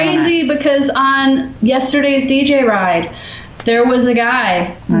is crazy because on yesterday's DJ ride, there was a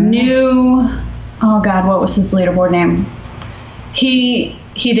guy, oh God, what was his leaderboard name? He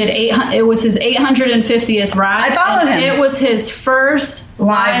did it was his 850th ride. I followed him. It was his first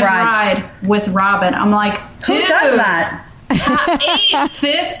live ride with Robin. I'm like, who does that?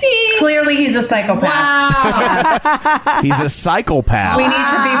 850? Clearly he's a psychopath. Wow. He's a psychopath. We need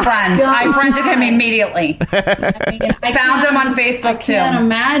to be friends. I friended him immediately. I found him on Facebook too. I can't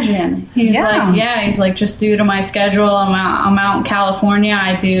imagine. He's like, just due to my schedule, I'm out in California.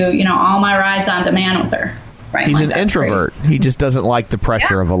 I do, all my rides on demand with her. Right. He's an introvert. He just doesn't like the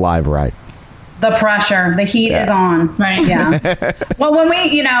pressure of a live ride. The pressure, the heat is on. Right. Yeah. Well, when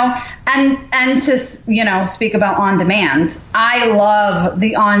we, and to, speak about on demand, I love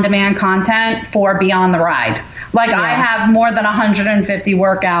the on demand content for Beyond the Ride. Like I have more than 150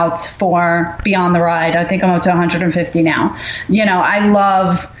 workouts for Beyond the Ride. I think I'm up to 150 now. I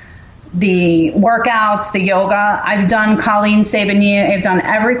love the workouts, the yoga. I've done Colleen Sabinier. I've done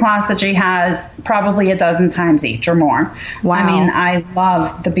every class that she has, probably a dozen times each or more. Wow. I mean, I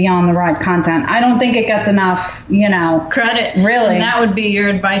love the Beyond the Ride content. I don't think it gets enough, credit. Really. And that would be your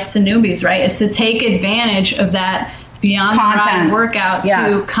advice to newbies, right? Is to take advantage of that Beyond the Ride workout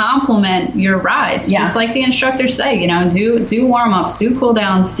to complement your rides. Yes. Just like the instructors say, do warm-ups, do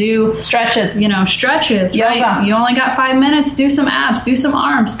cool-downs, do stretches, stretches, yoga. Right? You only got 5 minutes, do some abs, do some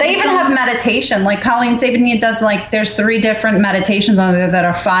arms. They even have meditation. Like Colleen Sabinier does, there's 3 different meditations on there that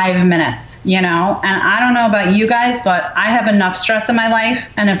are 5 minutes, and I don't know about you guys, but I have enough stress in my life.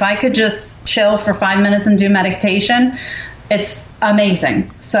 And if I could just chill for 5 minutes and do meditation, it's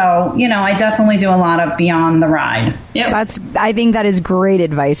amazing. So, I definitely do a lot of Beyond the Ride. Yep. I think that is great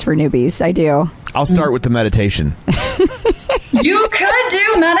advice for newbies. I do. I'll start with the meditation. You could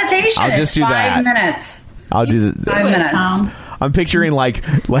do meditation. I'll just do 5 minutes. I'll do 5 minutes. Tom. I'm picturing like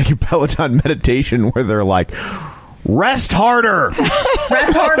a Peloton meditation where they're like, rest harder.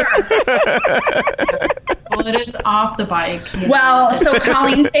 Rest harder. Well, it is off the bike. Well, so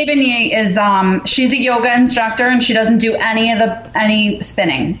Colleen Sabinier is she's a yoga instructor, and she doesn't do any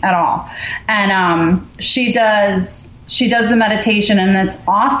spinning at all. And she does the meditation, and it's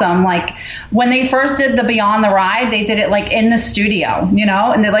awesome. Like when they first did the Beyond the Ride, they did it like in the studio,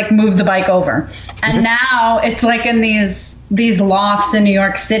 and they moved the bike over. And now it's like in these lofts in New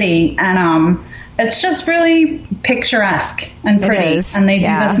York City, and it's just really picturesque and pretty. And they do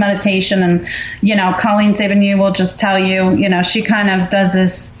this meditation, and, Colleen Sabinier will just tell you, she kind of does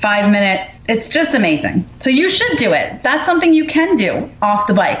this 5-minute. It's just amazing. So you should do it. That's something you can do off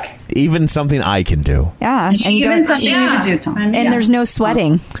the bike. Even something I can do. Yeah. And Even something you can do, Tom. And there's no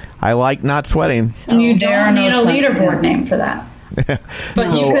sweating. I like not sweating. And you don't need a leaderboard name for that.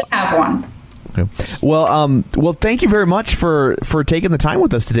 But you could have one. Well, thank you very much for taking the time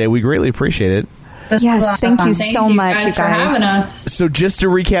with us today. We greatly appreciate it. Yes, thank you so much, you guys. For having us. So just to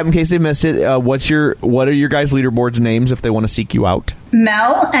recap, in case they missed it, what are your guys' leaderboards names if they want to seek you out?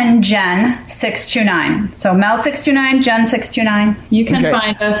 Mel and Jen 629. So Mel 629, Jen 629. You can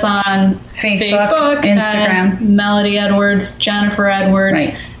find us on Facebook, Instagram, as Melody Edwards, Jennifer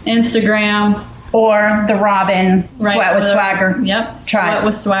Edwards, Instagram, or the Robin Sweat with Swagger. Yep, Sweat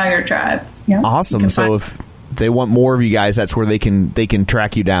with Swagger tribe. Yeah. Awesome. So if they want more of you guys, that's where they can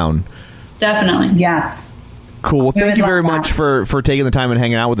track you down. Definitely. Yes. Cool. Well, thank would you love very that. much for taking the time and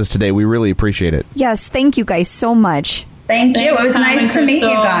hanging out with us today. We really appreciate it. Yes, thank you guys so much. Thank you. Thanks, It was Tom nice and to meet you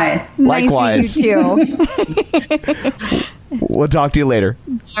Crystal. guys. Likewise. Nice to meet you too. We'll talk to you later.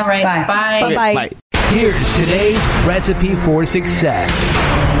 All right. Bye. Bye. Bye-bye. Here's today's recipe for success.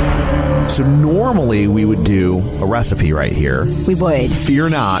 So normally we would do a recipe right here. We would. Fear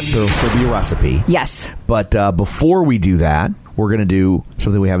not, there'll still be a recipe. Yes. But before we do that, we're going to do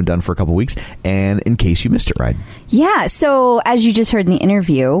something we haven't done for a couple weeks. And in case you missed it, right? Yeah. So as you just heard in the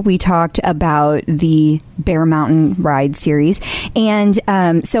interview, we talked about the Bear Mountain Ride series. And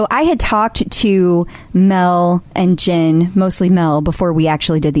so I had talked to Mel and Jen, mostly Mel, before we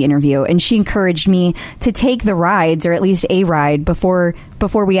actually did the interview. And she encouraged me to take the rides, or at least a ride, before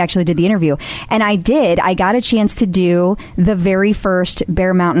we actually did the interview. And I did. I got a chance to do the very first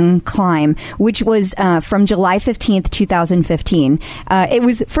Bear Mountain climb, which was from July 15th, 2015. It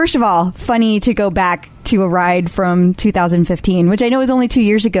was, first of all, funny to go back to a ride from 2015, which I know is only 2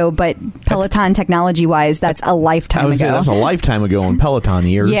 years ago, but Peloton technology-wise, that's a lifetime ago. That's a lifetime ago in Peloton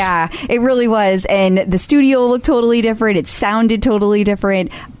years. Yeah, it really was. And the studio looked totally different. It sounded totally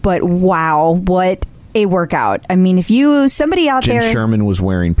different. But wow, what a workout. I mean, somebody out Jen there... Sherman was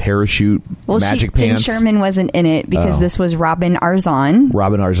wearing parachute magic pants. Jen Sherman wasn't in it because this was Robin Arzon.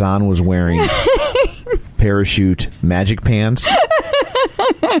 Robin Arzon was wearing parachute magic pants.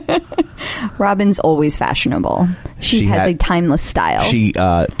 Robin's always fashionable. She has a timeless style. She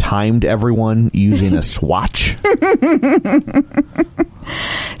timed everyone using a swatch.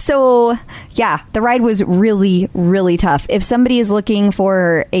 So, yeah, the ride was really, really tough. If somebody is looking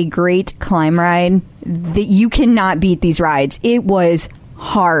for a great climb ride, you cannot beat these rides. It was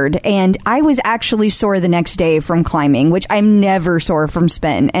hard, and I was actually sore the next day from climbing, which I'm never sore from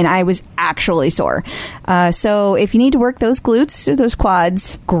spin, and I was actually sore. So if you need to work those glutes or those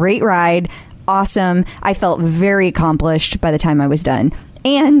quads, great ride, awesome. I felt very accomplished by the time I was done.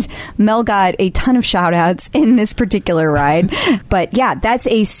 And Mel got a ton of shout outs in this particular ride. But yeah, that's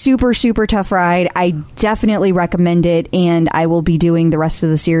a super, super tough ride. I definitely recommend it. And I will be doing the rest of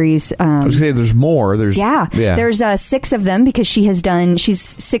the series. I was going to say there's more. There's 6 of them because she's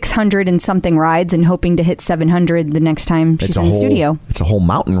 600 and something rides and hoping to hit 700 the next time she's in the studio. It's a whole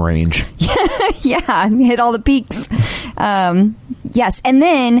mountain range. Yeah, hit all the peaks. Yes, and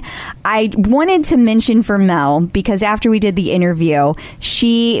then I wanted to mention for Mel, because after we did the interview,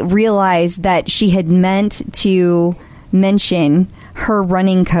 she realized that she had meant to mention her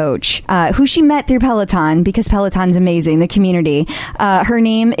running coach, who she met through Peloton, because Peloton's amazing, the community. Her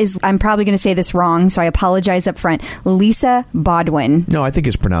name is, I'm probably going to say this wrong, so I apologize up front, Lisa Bodwin. No, I think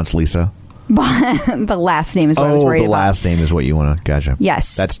it's pronounced Lisa. The last name is what I was worried about. The last name is what you want to... Gotcha.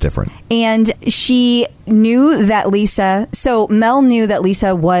 Yes. That's different. And she knew that Mel knew that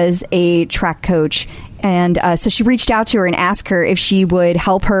Lisa was a track coach. And so she reached out to her and asked her if she would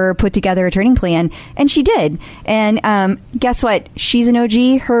help her put together a training plan. And she did. And guess what? She's an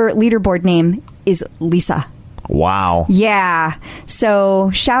OG. Her leaderboard name is Lisa. Wow. Yeah.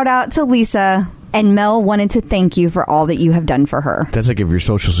 So shout out to Lisa. And Mel wanted to thank you for all that you have done for her. That's like if your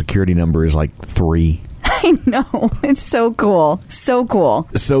social security number is like 3. I know. It's so cool. So cool.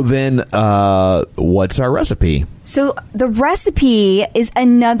 So then, what's our recipe? So the recipe is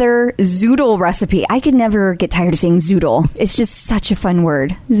another zoodle recipe. I could never get tired of saying zoodle. It's just such a fun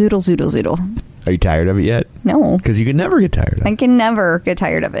word. Zoodle, zoodle, zoodle. Are you tired of it yet? No. Because you can never get tired of it. I can never get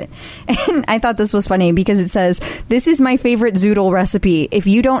tired of it. And I thought this was funny because it says, this is my favorite zoodle recipe. If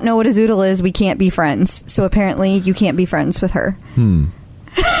you don't know what a zoodle is, we can't be friends. So apparently you can't be friends with her.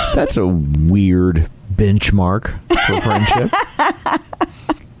 That's a weird benchmark for friendship.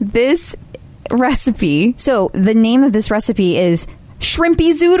 This recipe, so the name of this recipe is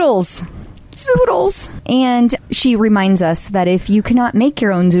Shrimpy Zoodles. Zoodles. And she reminds us that if you cannot make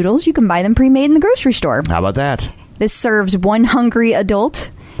your own zoodles, you can buy them pre-made in the grocery store. How about that? This serves one hungry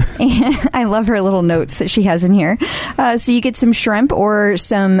adult. And I love her little notes that she has in here. So you get some shrimp or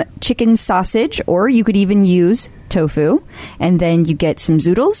some chicken sausage, or you could even use tofu. And then you get some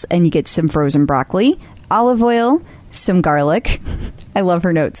zoodles and you get some frozen broccoli, olive oil, some garlic. I love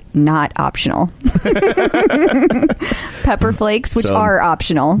her notes. Not optional. Pepper flakes, which are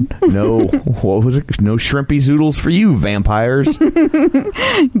optional. No, what was it? No shrimpy zoodles for you, vampires.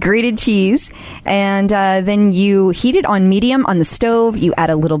 Grated cheese. And then you heat it on medium on the stove. You add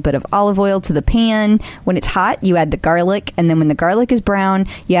a little bit of olive oil to the pan. When it's hot, you add the garlic. And then when the garlic is brown,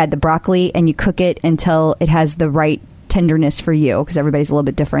 you add the broccoli and you cook it until it has the right tenderness for you, because everybody's a little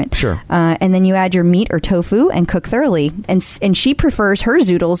bit different. Sure. And then you add your meat or tofu and cook thoroughly. And she prefers her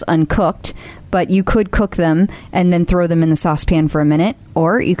zoodles uncooked, but you could cook them and then throw them in the saucepan for a minute.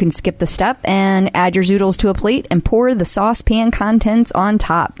 Or you can skip the step and add your zoodles to a plate and pour the saucepan contents on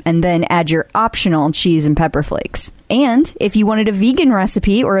top. And then add your optional cheese and pepper flakes. And if you wanted a vegan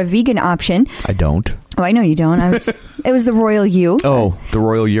recipe or a vegan option... I don't. Oh, I know you don't. It was the Royal You. Oh, the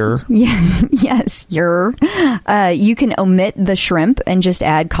Royal Ur? Yeah, yes, Ur. You can omit the shrimp and just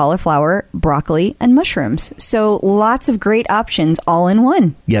add cauliflower, broccoli, and mushrooms. So lots of great options all in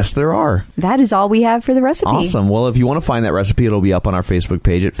one. Yes, there are. That is all we have for the recipe. Awesome. Well, if you want to find that recipe, it'll be up on our Facebook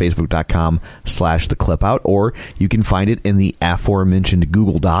page at facebook.com/theclipout, or you can find it in the aforementioned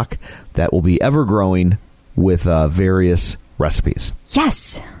Google Doc that will be ever growing with various recipes.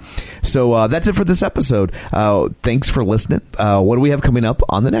 Yes. So that's it for this episode. Thanks for listening. What do we have coming up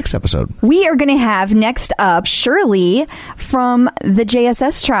on the next episode? We are going to have next up Shirley from the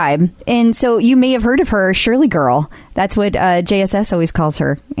JSS tribe. And so you may have heard of her, Shirley Girl. That's what JSS always calls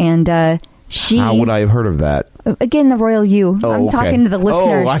her. And she... How would I have heard of that? Again, the Royal You. I'm okay. talking to the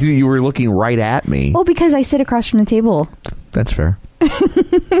listeners. Oh, I think you were looking right at me. Well, because I sit across from the table. That's fair.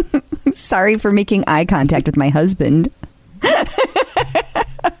 Sorry for making eye contact with my husband.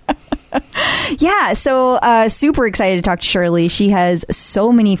 Yeah, so super excited to talk to Shirley. She has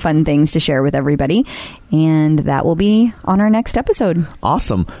so many fun things to share with everybody, and that will be on our next episode.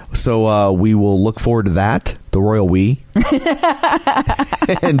 Awesome. So we will look forward to that, the Royal We.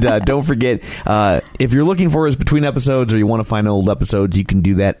 And don't forget, if you're looking for us between episodes or you want to find old episodes, you can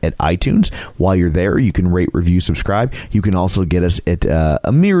do that at iTunes. While you're there, you can rate, review, subscribe. You can also get us at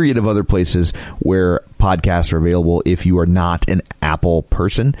a myriad of other places where podcasts are available. If you are not an Apple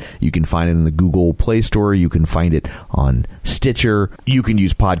person, you can find it in the Google Play Store. You can find it on Stitcher. You can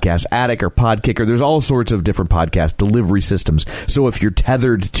use Podcast Addict or Podkicker. There's all sorts of different podcast delivery systems. So if you're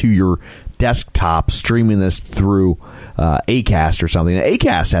tethered to your desktop streaming this through Acast or something,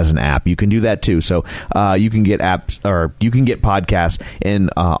 Acast has an app. You can do that too. So you can get apps, or you can get podcasts in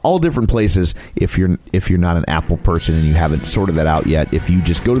all different places. If you're not an Apple person and you haven't sorted that out yet, if you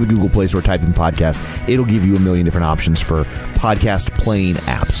just go to the Google Play Store, type in podcast, it'll give you a million different options for podcast playing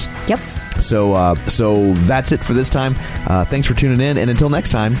apps. Yep. So that's it for this time. Thanks for tuning in, and until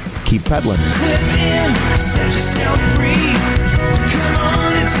next time, keep peddling. Clip in, set yourself free. Come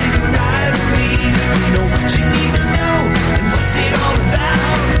on and take a ride.